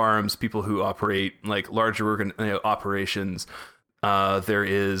small farms, people who operate like larger operations. There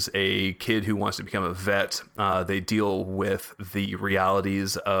is a kid who wants to become a vet. They deal with the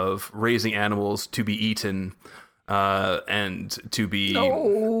realities of raising animals to be eaten and to be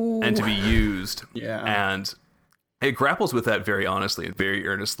used. Yeah. And it grapples with that very honestly and very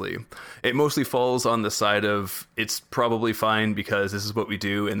earnestly. It mostly falls on the side of it's probably fine because this is what we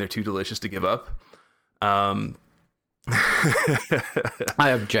do and they're too delicious to give up. I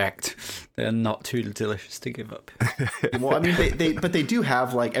object. They're not too delicious to give up. Well, I mean, they do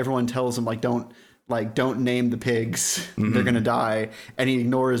have, like, everyone tells them, don't name the pigs. They're gonna die, and he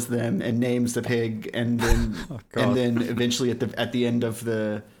ignores them and names the pig, and then eventually at the end of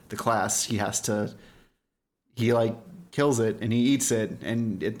the class he kills it and he eats it,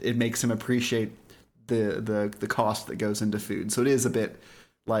 and it makes him appreciate the cost that goes into food. So it is a bit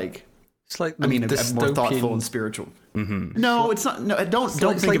like. It's like a more thoughtful and spiritual. Mm-hmm. No, it's not. No, don't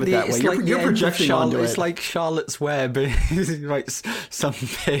think of it that way. You're projecting onto it. It's like Charlotte's Web. Like some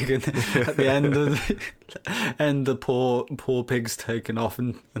pig, and at the end, the poor pig's taken off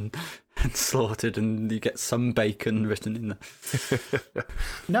and slaughtered, and you get some bacon written in there.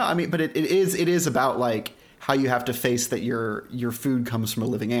 No, I mean, but it is about like how you have to face that your food comes from a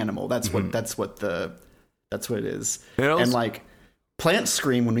living animal. That's what it is. And like. Plants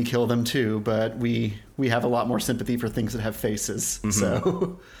scream when we kill them too, but we have a lot more sympathy for things that have faces. Mm-hmm.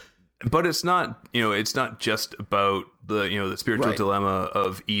 So, but it's not just about the spiritual dilemma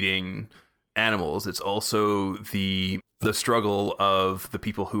of eating animals. It's also the struggle of the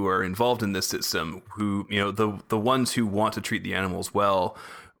people who are involved in this system, who the ones who want to treat the animals well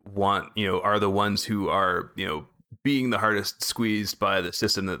are the ones who are being the hardest squeezed by the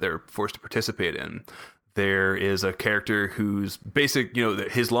system that they're forced to participate in. There is a character whose basic,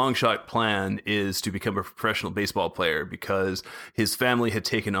 his long shot plan is to become a professional baseball player because his family had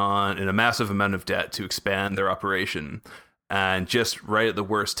taken on a massive amount of debt to expand their operation. And just right at the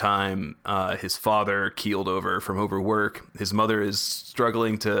worst time, his father keeled over from overwork. His mother is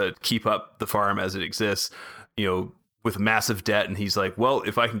struggling to keep up the farm as it exists, with massive debt. And he's like, well,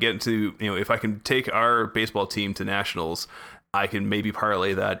 if I can get into, if I can take our baseball team to nationals, I can maybe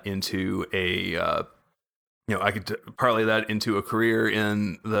parlay that into I could parlay that into a career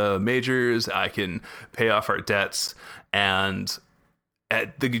in the majors. I can pay off our debts, and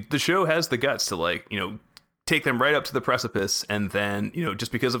the show has the guts to take them right up to the precipice, and then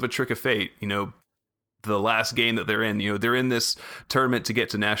just because of a trick of fate, the last game that they're in, they're in this tournament to get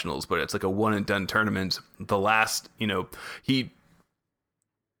to nationals, but it's like a one and done tournament. The last, he's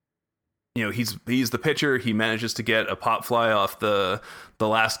the pitcher. He manages to get a pop fly off the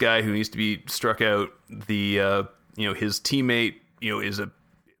last guy who needs to be struck out. The his teammate is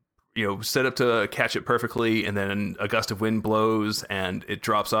set up to catch it perfectly, and then a gust of wind blows and it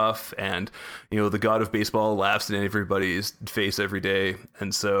drops off, and the god of baseball laughs in everybody's face every day,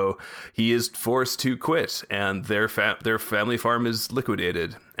 and so he is forced to quit, and their family farm is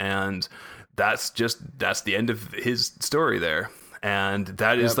liquidated, and that's the end of his story there. And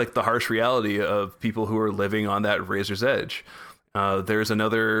that is like the harsh reality of people who are living on that razor's edge. There's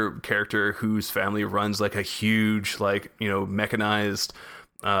another character whose family runs like a huge, like, mechanized,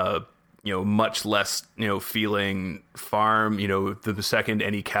 much less, feeling farm. The second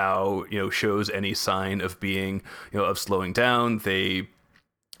any cow, shows any sign of being, of slowing down, they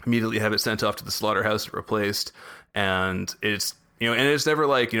immediately have it sent off to the slaughterhouse, replaced. And it's, and it's never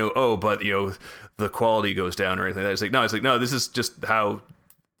like, oh, but, the quality goes down or anything. It's like, no, this is just how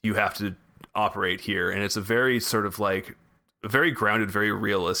you have to operate here. And it's a very sort of like, a very grounded, very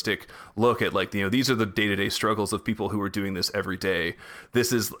realistic look at, like, these are the day-to-day struggles of people who are doing this every day.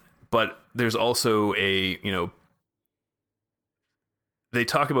 But there's also they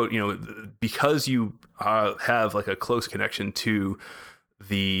talk about, because you have like a close connection to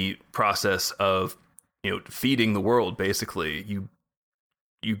the process of, feeding the world, basically,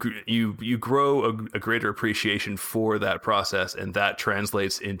 you grow a greater appreciation for that process, and that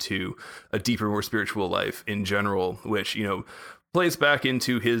translates into a deeper, more spiritual life in general, which, plays back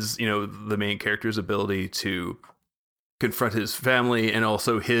into his, the main character's ability to confront his family, and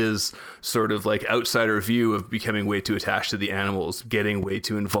also his sort of like outsider view of becoming way too attached to the animals, getting way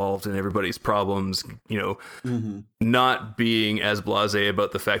too involved in everybody's problems, not being as blasé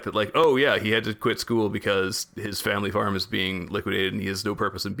about the fact that, like, oh yeah, he had to quit school because his family farm is being liquidated and he has no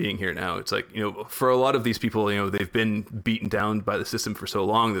purpose in being here now. It's like, for a lot of these people, they've been beaten down by the system for so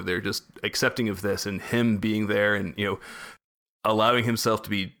long that they're just accepting of this, and him being there and, allowing himself to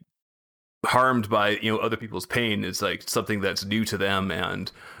be harmed by other people's pain is like something that's new to them,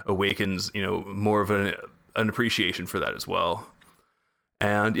 and awakens more of an appreciation for that as well.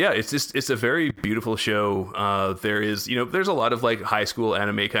 And yeah, it's a very beautiful show. There is there's a lot of like high school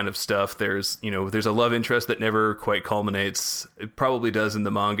anime kind of stuff. There's there's a love interest that never quite culminates. It probably does in the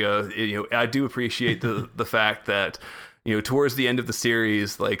manga. I do appreciate the fact that towards the end of the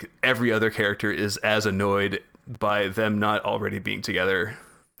series, like, every other character is as annoyed by them not already being together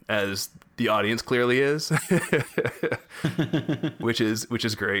as the audience clearly is, which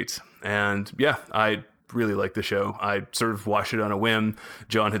is great. And yeah, I really like the show. I sort of watched it on a whim.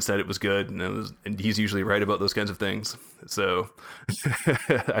 John had said it was good, and he's usually right about those kinds of things. So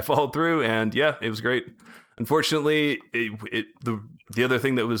I followed through, and yeah, it was great. Unfortunately, the other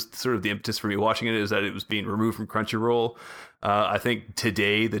thing that was sort of the impetus for me watching it is that it was being removed from Crunchyroll. I think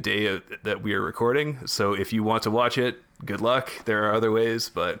today, the day that we are recording. So if you want to watch it, good luck. There are other ways,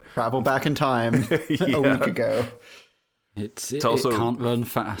 but travel back in time a week ago. It also can't run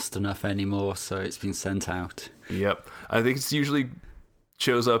fast enough anymore, so it's been sent out. Yep, I think it's usually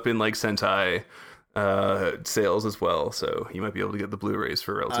shows up in like Sentai sales as well, so you might be able to get the Blu-rays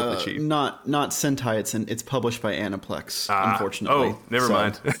for relatively cheap. Not Sentai. It's published by Aniplex, unfortunately. Oh, never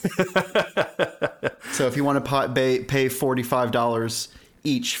mind. So if you want to pay $45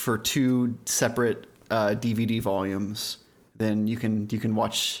 each for 2 separate DVD volumes, then you can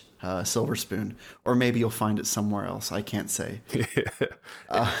watch Silver Spoon, or maybe you'll find it somewhere else. I can't say.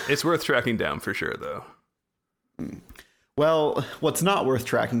 It's worth tracking down for sure, though. Well, what's not worth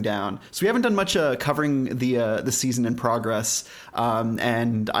tracking down? So we haven't done much covering the season in progress,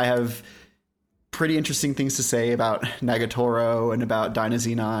 and I have pretty interesting things to say about Nagatoro and about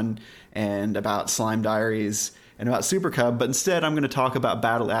Dynazenon and about Slime Diaries and about Super Cub, but instead I'm going to talk about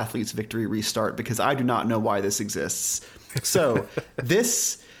Battle Athletes Victory Restart, because I do not know why this exists. So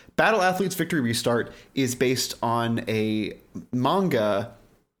this Battle Athletes Victory Restart is based on a manga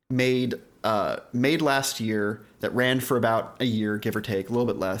made last year that ran for about a year, give or take, a little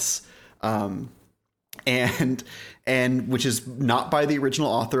bit less, and which is not by the original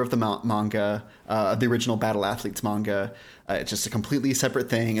author of the manga, the original Battle Athletes manga. It's just a completely separate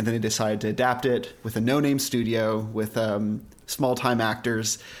thing, and then they decided to adapt it with a no-name studio with small-time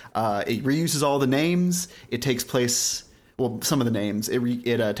actors. It reuses all the names. It takes place... Well, some of the names.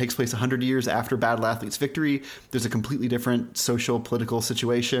 It takes place 100 years after Battle Athletes Victory. There's a completely different social, political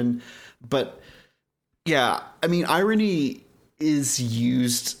situation. But yeah, I mean, irony is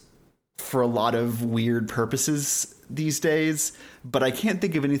used for a lot of weird purposes these days, but I can't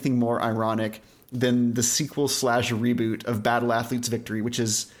think of anything more ironic than the sequel/reboot of Battle Athletes Victory, which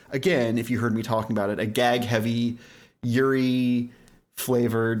is, again, if you heard me talking about it, a gag-heavy,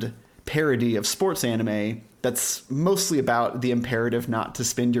 Yuri-flavored parody of sports anime that's mostly about the imperative not to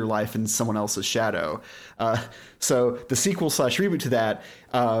spend your life in someone else's shadow. So the sequel/reboot to that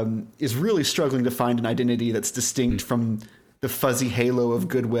is really struggling to find an identity that's distinct from the fuzzy halo of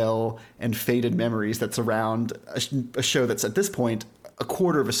goodwill and faded memories that's around a show that's at this point a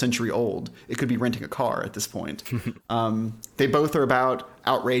quarter of a century old. It could be renting a car at this point. They both are about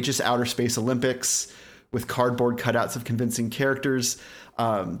outrageous outer space Olympics with cardboard cutouts of convincing characters.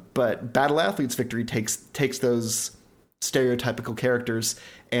 But Battle Athletes Victory takes those stereotypical characters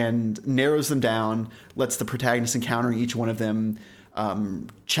and narrows them down, lets the protagonist encountering each one of them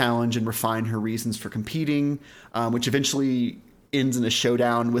challenge and refine her reasons for competing, which eventually ends in a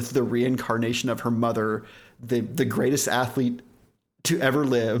showdown with the reincarnation of her mother, the greatest athlete to ever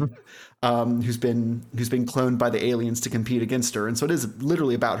live, who's been cloned by the aliens to compete against her. And so it is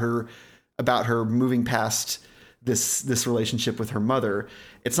literally about her moving past this relationship with her mother.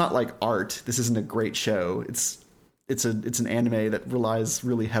 It's not like art. This isn't a great show. It's an anime that relies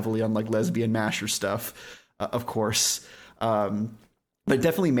really heavily on like lesbian masher stuff, of course. But it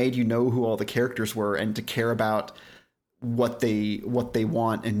definitely made you know who all the characters were and to care about what they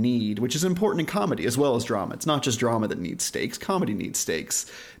want and need, which is important in comedy as well as drama. It's not just drama that needs stakes. Comedy needs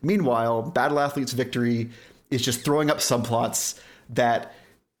stakes. Meanwhile, Battle Athletes Victory is just throwing up subplots that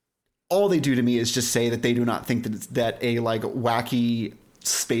all they do to me is just say that they do not think that a like wacky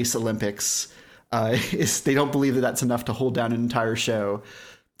space Olympics they don't believe that that's enough to hold down an entire show.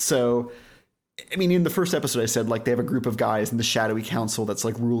 So, I mean, in the first episode, I said like they have a group of guys in the shadowy council that's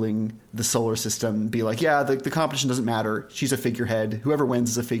like ruling the solar system. Be like, yeah, the competition doesn't matter. She's a figurehead. Whoever wins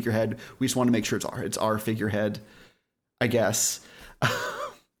is a figurehead. We just want to make sure it's our figurehead, I guess.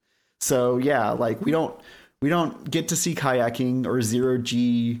 So yeah, like we don't get to see kayaking or zero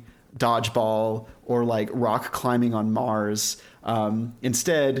G dodgeball or like rock climbing on Mars.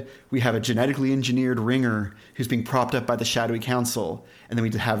 Instead, we have a genetically engineered ringer who's being propped up by the shadowy council. And then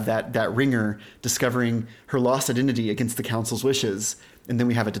we have that ringer discovering her lost identity against the council's wishes. And then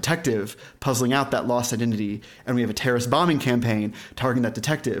we have a detective puzzling out that lost identity. And we have a terrorist bombing campaign targeting that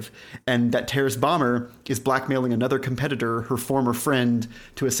detective. And that terrorist bomber is blackmailing another competitor, her former friend,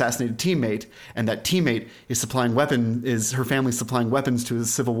 to assassinate a teammate. And that teammate is her family supplying weapons to a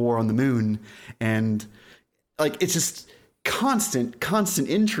civil war on the moon. And like, it's just constant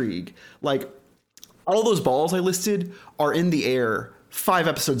intrigue. Like all those balls I listed are in the air 5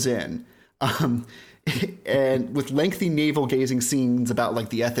 episodes in. And with lengthy navel gazing scenes about like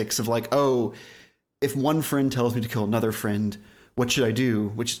the ethics of like, oh, if one friend tells me to kill another friend, what should I do?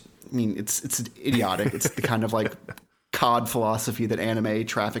 Which, I mean, it's idiotic. It's the kind of like COD philosophy that anime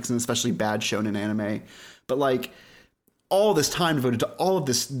traffics in, especially bad shonen anime. But like all this time devoted to all of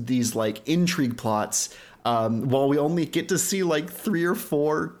these like intrigue plots, while we only get to see like 3 or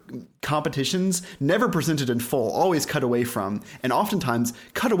 4 competitions, never presented in full, always cut away from, and oftentimes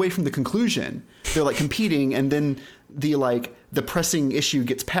cut away from the conclusion. They're like competing, and then the pressing issue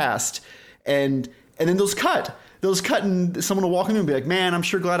gets passed, and then those cut, and someone will walk in and be like, "Man, I'm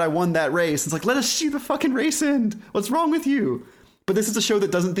sure glad I won that race." It's like, let us see the fucking race end. What's wrong with you? But this is a show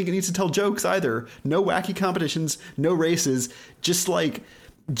that doesn't think it needs to tell jokes either. No wacky competitions, no races, just like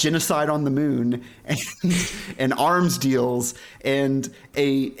genocide on the moon and arms deals and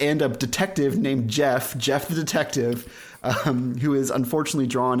a detective named Jeff the detective, who is unfortunately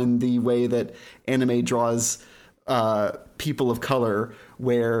drawn in the way that anime draws people of color,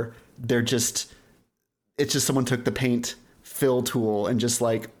 where it's just someone took the paint fill tool and just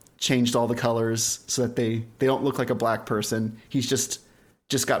like changed all the colors so that they don't look like a black person. He's just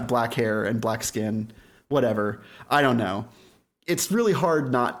got black hair and black skin, whatever. I don't know. It's really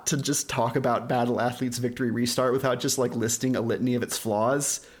hard not to just talk about Battle Athletes Victory Restart without just like listing a litany of its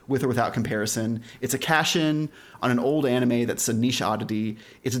flaws, with or without comparison. It's a cash-in on an old anime that's a niche oddity.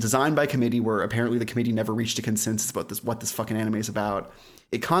 It's a design by committee where apparently the committee never reached a consensus about what this fucking anime is about.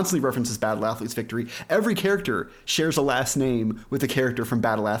 It constantly references Battle Athletes Victory. Every character shares a last name with a character from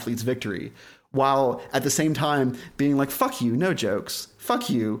Battle Athletes Victory, while at the same time being like, fuck you, no jokes.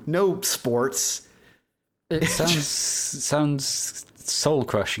 Fuck you, no sports. It sounds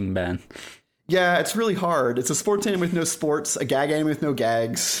soul-crushing, man. Yeah, it's really hard. It's a sports anime with no sports, a gag anime with no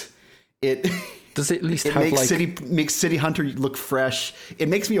gags. Does it at least have makes City Hunter look fresh. It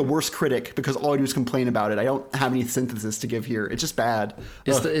makes me a worse critic because all I do is complain about it. I don't have any synthesis to give here. It's just bad.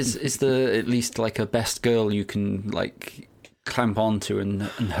 Is there at least like a best girl you can like clamp onto and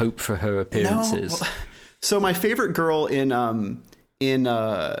hope for her appearances? No. So my favorite girl in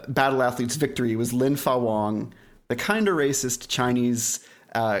Battle Athletes Victory was Lin Fa Wong, the kind of racist Chinese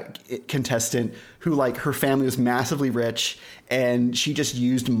contestant who like her family was massively rich and she just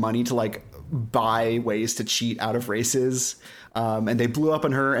used money to like buy ways to cheat out of races, and they blew up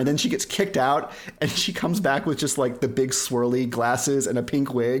on her, and then she gets kicked out and she comes back with just like the big swirly glasses and a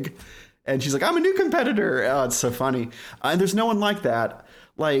pink wig, and she's like, I'm a new competitor. Oh, it's so funny. And there's no one like that.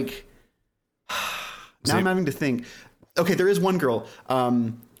 Like now I'm having to think. Okay, there is one girl.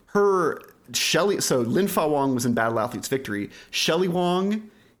 Her Shelley. So Lin Fa Wong was in Battle Athletes Victory. Shelley Wong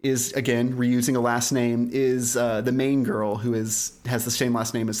is, again, reusing a last name, is the main girl who has the same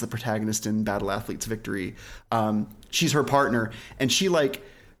last name as the protagonist in Battle Athletes Victory. She's her partner, and she like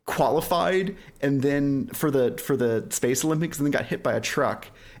qualified and then for the Space Olympics and then got hit by a truck.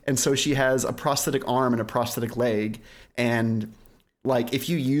 And so she has a prosthetic arm and a prosthetic leg. And like, if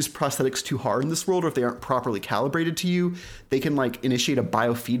you use prosthetics too hard in this world, or if they aren't properly calibrated to you, they can like initiate a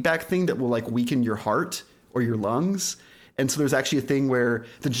biofeedback thing that will like weaken your heart or your lungs. And so there's actually a thing where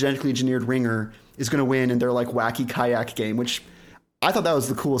the genetically engineered ringer is going to win in their like wacky kayak game, which I thought that was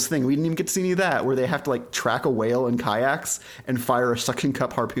the coolest thing. We didn't even get to see any of that, where they have to like track a whale in kayaks and fire a suction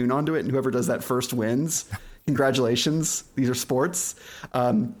cup harpoon onto it. And whoever does that first wins. Congratulations. These are sports.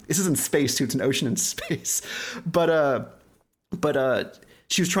 This is in space too. It's an ocean in space. But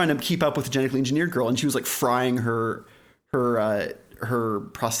she was trying to keep up with the genetically engineered girl, and she was like frying her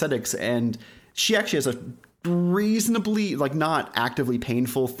prosthetics. And she actually has a reasonably, like, not actively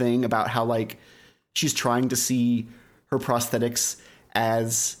painful thing about how like she's trying to see her prosthetics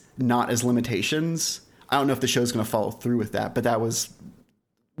as not as limitations. I don't know if the show's going to follow through with that, but that was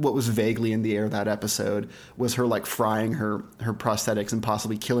what was vaguely in the air that episode, was her like frying her prosthetics and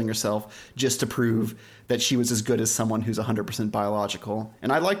possibly killing herself just to prove that she was as good as someone who's 100% biological.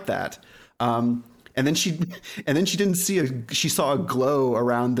 And I liked that. And then she didn't she saw a glow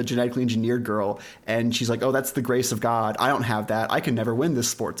around the genetically engineered girl, and she's like, oh, that's the grace of God. I don't have that. I can never win this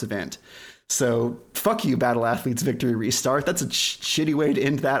sports event. So fuck you, Battle Athletes Victory Restart. That's a shitty way to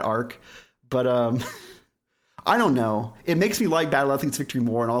end that arc. But I don't know. It makes me like Battle Athletes Victory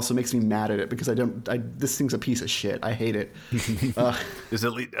more, and also makes me mad at it because this thing's a piece of shit. I hate it.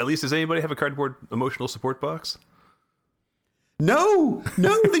 At least does anybody have a cardboard emotional support box? No,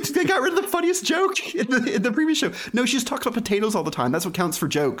 they got rid of the funniest joke in the previous show. No, she just talks about potatoes all the time. That's what counts for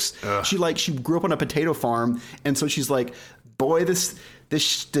jokes. Ugh. She grew up on a potato farm, and so she's like, boy, this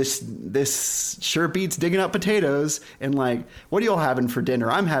sure beats digging up potatoes. And like, what are y'all having for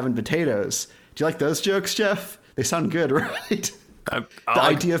dinner? I'm having potatoes. Do you like those jokes, Jeff? They sound good, right? The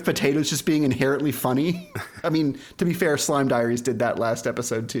idea of potatoes just being inherently funny. I mean, to be fair, Slime Diaries did that last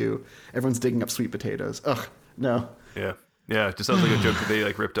episode too. Everyone's digging up sweet potatoes. Ugh, no. Yeah, it just sounds like a joke that they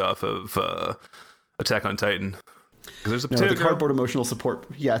like ripped off of Attack on Titan. Because there's a potato girl. Cardboard emotional support.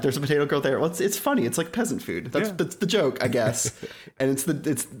 Yeah, there's a potato girl there. Well, it's funny. It's like peasant food. That's the joke, I guess. And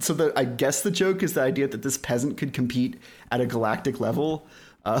I guess the joke is the idea that this peasant could compete at a galactic level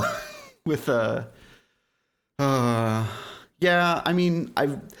with yeah. I mean,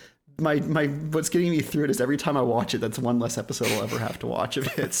 my what's getting me through it is every time I watch it, that's one less episode I'll ever have to watch of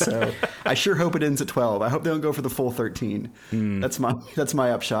it. So I sure hope it ends at 12. I hope they don't go for the full 13. That's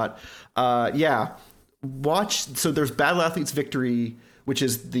my upshot. Yeah. So there's Battle Athletes Victory, which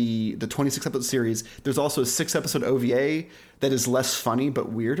is the 26 episode series. There's also a 6 episode OVA that is less funny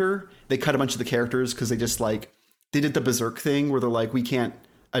but weirder. They cut a bunch of the characters because they did the Berserk thing where they're like, we can't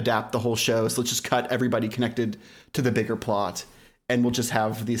adapt the whole show, so let's just cut everybody connected to the bigger plot. And we'll just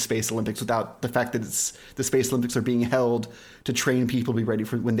have the Space Olympics without the fact that the Space Olympics are being held to train people to be ready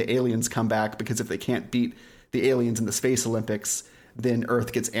for when the aliens come back. Because if they can't beat the aliens in the Space Olympics, then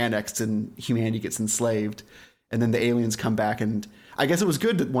Earth gets annexed and humanity gets enslaved. And then the aliens come back, and I guess it was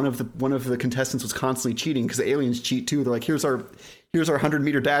good that one of the contestants was constantly cheating, because the aliens cheat too. They're like, here's our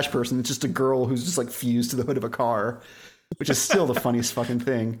 100-meter dash person. It's just a girl who's just like fused to the hood of a car, which is still the funniest fucking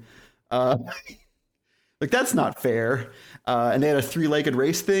thing. Like, that's not fair. And they had a 3-legged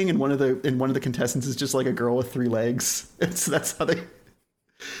race thing, and one of the contestants is just like a girl with 3 legs. So that's how they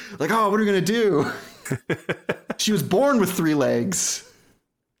like, oh, what are we gonna do? She was born with 3 legs.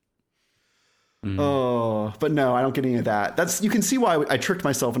 Oh, but no, I don't get any of that. You can see why I tricked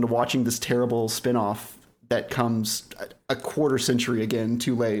myself into watching this terrible spinoff that comes a quarter century again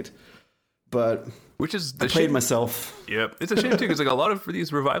too late. But which is I played myself. Yep, it's a shame too, because like a lot of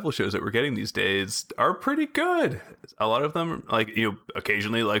these revival shows that we're getting these days are pretty good. A lot of them, like,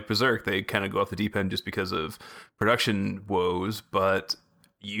 occasionally, like Berserk, they kind of go off the deep end just because of production woes, but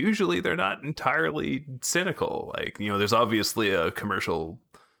usually they're not entirely cynical. Like, there's obviously a commercial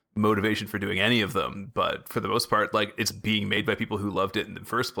motivation for doing any of them, but for the most part, like, it's being made by people who loved it in the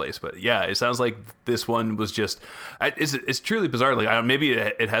first place. But yeah, it sounds like this one was just it's truly bizarre. Like, maybe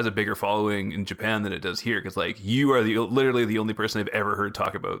it has a bigger following in Japan than it does here, because like, you are literally the only person I've ever heard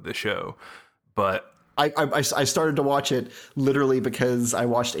talk about the show. But I started to watch it literally because I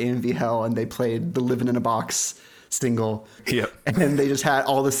watched AMV Hell and they played the Living in a Box single. Yep. And they just had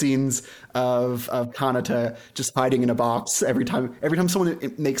all the scenes of Kanata just hiding in a box. Every time someone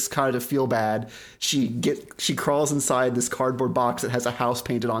makes Kanata feel bad, she crawls inside this cardboard box that has a house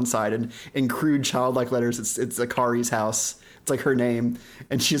painted on side, and in crude childlike letters, it's Akari's house, It's like her name,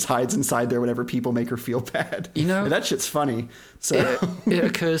 and she just hides inside there whenever people make her feel bad. You know, and that shit's funny. So it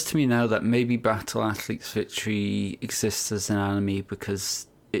occurs to me now that maybe Battle Athlete's Victory exists as an anime because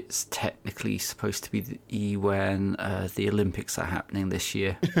it's technically supposed to be when the Olympics are happening this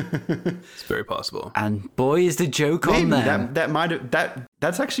year. It's very possible. And boy, is the joke on them.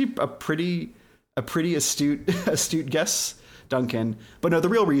 That's actually a pretty astute guess, Duncan. But no, the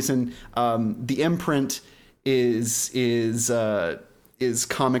real reason, the imprint is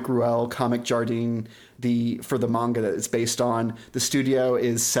Comic Ruel, Comic Jardine, for the manga that it's based on. The studio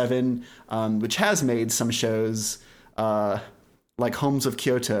is Seven, which has made some shows like Homes of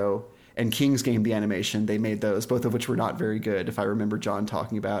Kyoto and King's Game, the animation. They made those, both of which were not very good, if I remember John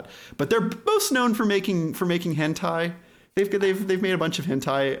talking about. But they're most known for making hentai. They've made a bunch of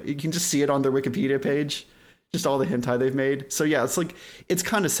hentai. You can just see it on their Wikipedia page, just all the hentai they've made. So yeah, it's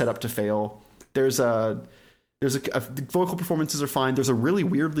kind of set up to fail. The vocal performances are fine. There's a really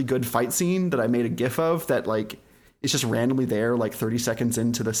weirdly good fight scene that I made a GIF of that it's just randomly there 30 seconds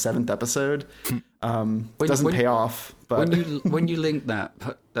into the 7th episode. Doesn't pay off. But when you link that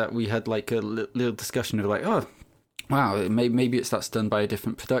we had a little discussion of oh wow, maybe it's that's done by a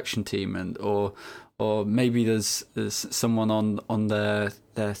different production team or maybe there's someone on their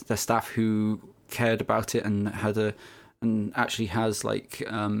staff who cared about it and actually has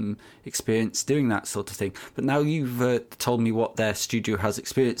experience doing that sort of thing. But now you've told me what their studio has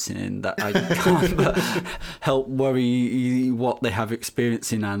experience in, that I can't but help worry what they have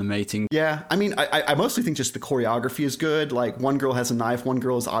experience in animating. Yeah, I mean, I mostly think just the choreography is good. One girl has a knife, one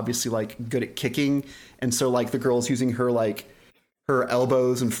girl is obviously good at kicking, and so the girl's using her her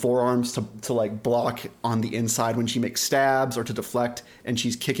elbows and forearms to block on the inside when she makes stabs or to deflect, and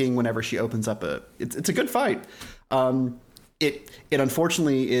she's kicking whenever she opens up it's a good fight. It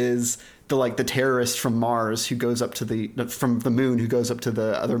unfortunately is the terrorist from Mars who goes up to from the moon, who goes up to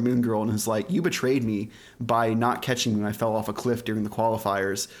the other moon girl and is like, you betrayed me by not catching me when I fell off a cliff during the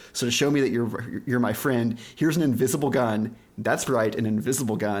qualifiers. So to show me that you're my friend, here's an invisible gun. That's right, an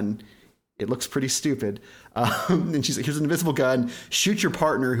invisible gun. It looks pretty stupid. And she's like, here's an invisible gun. Shoot your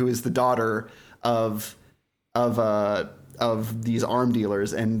partner, who is the daughter of these arm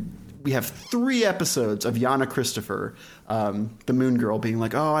dealers. And we have 3 episodes of Yana Christopher, the moon girl, being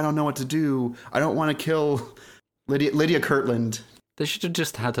like, oh, I don't know what to do. I don't want to kill Lydia Kirtland. They should have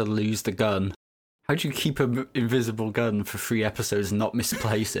just had her lose the gun. How do you keep an invisible gun for 3 episodes and not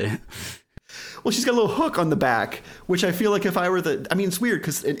misplace it? Well, she's got a little hook on the back, which I feel like if I were it's weird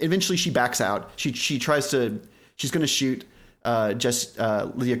because eventually she backs out. She's going to shoot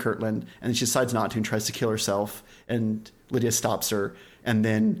Lydia Kirtland, and then she decides not to and tries to kill herself, and Lydia stops her, and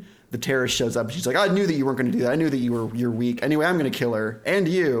then the terrorist shows up and she's like, I knew that you weren't going to do that. I knew that you're weak. Anyway, I'm going to kill her and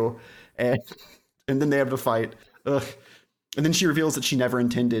you. And then they have a fight. Ugh. And then she reveals that she never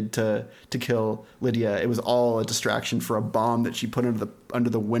intended to kill Lydia. It was all a distraction for a bomb that she put under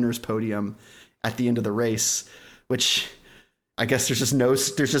the winner's podium at the end of the race, which I guess there's just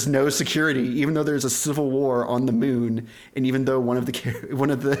no security, even though there's a civil war on the moon, and even though one of the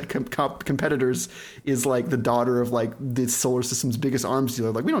competitors is the daughter of the solar system's biggest arms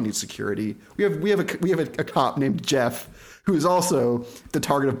dealer. We don't need security. We have a cop named Jeff, who is also the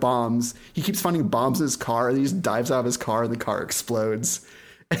target of bombs. He keeps finding bombs in his car, and he just dives out of his car, and the car explodes.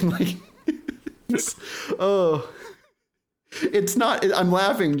 And it's not, I'm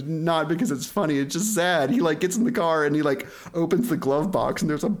laughing not because it's funny, it's just sad. He gets in the car and he opens the glove box and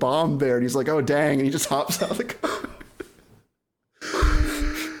there's a bomb there, and he's like, oh dang, and he just hops out of the car.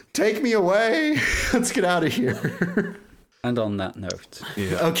 Take me away. Let's get out of here. And on that note.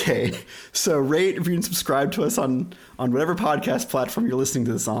 Yeah. Okay. So rate, review, and subscribe to us on whatever podcast platform you're listening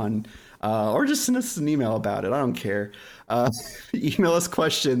to this on. Or just send us an email about it. I don't care. Email us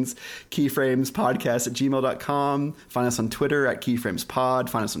questions, keyframespodcast@gmail.com. Find us on Twitter @keyframespod.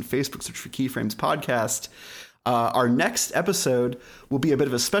 Find us on Facebook, search for Keyframes Podcast. Our next episode will be a bit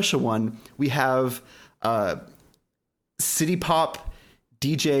of a special one. We have city pop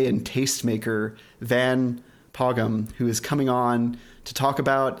DJ and tastemaker Van Pogum, who is coming on to talk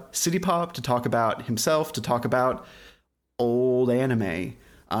about city pop, to talk about himself, to talk about old anime.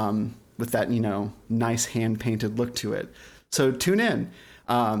 With that, nice hand-painted look to it. So tune in.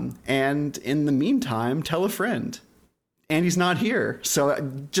 And in the meantime, tell a friend. Andy's not here, so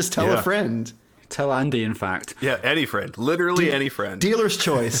just tell a friend. Tell Andy, in fact. Yeah, any friend. Literally any friend. Dealer's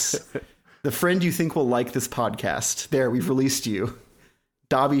choice. The friend you think will like this podcast. There, we've released you.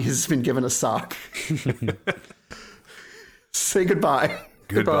 Dobby has been given a sock. Say goodbye.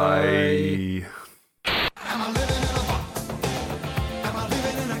 Goodbye.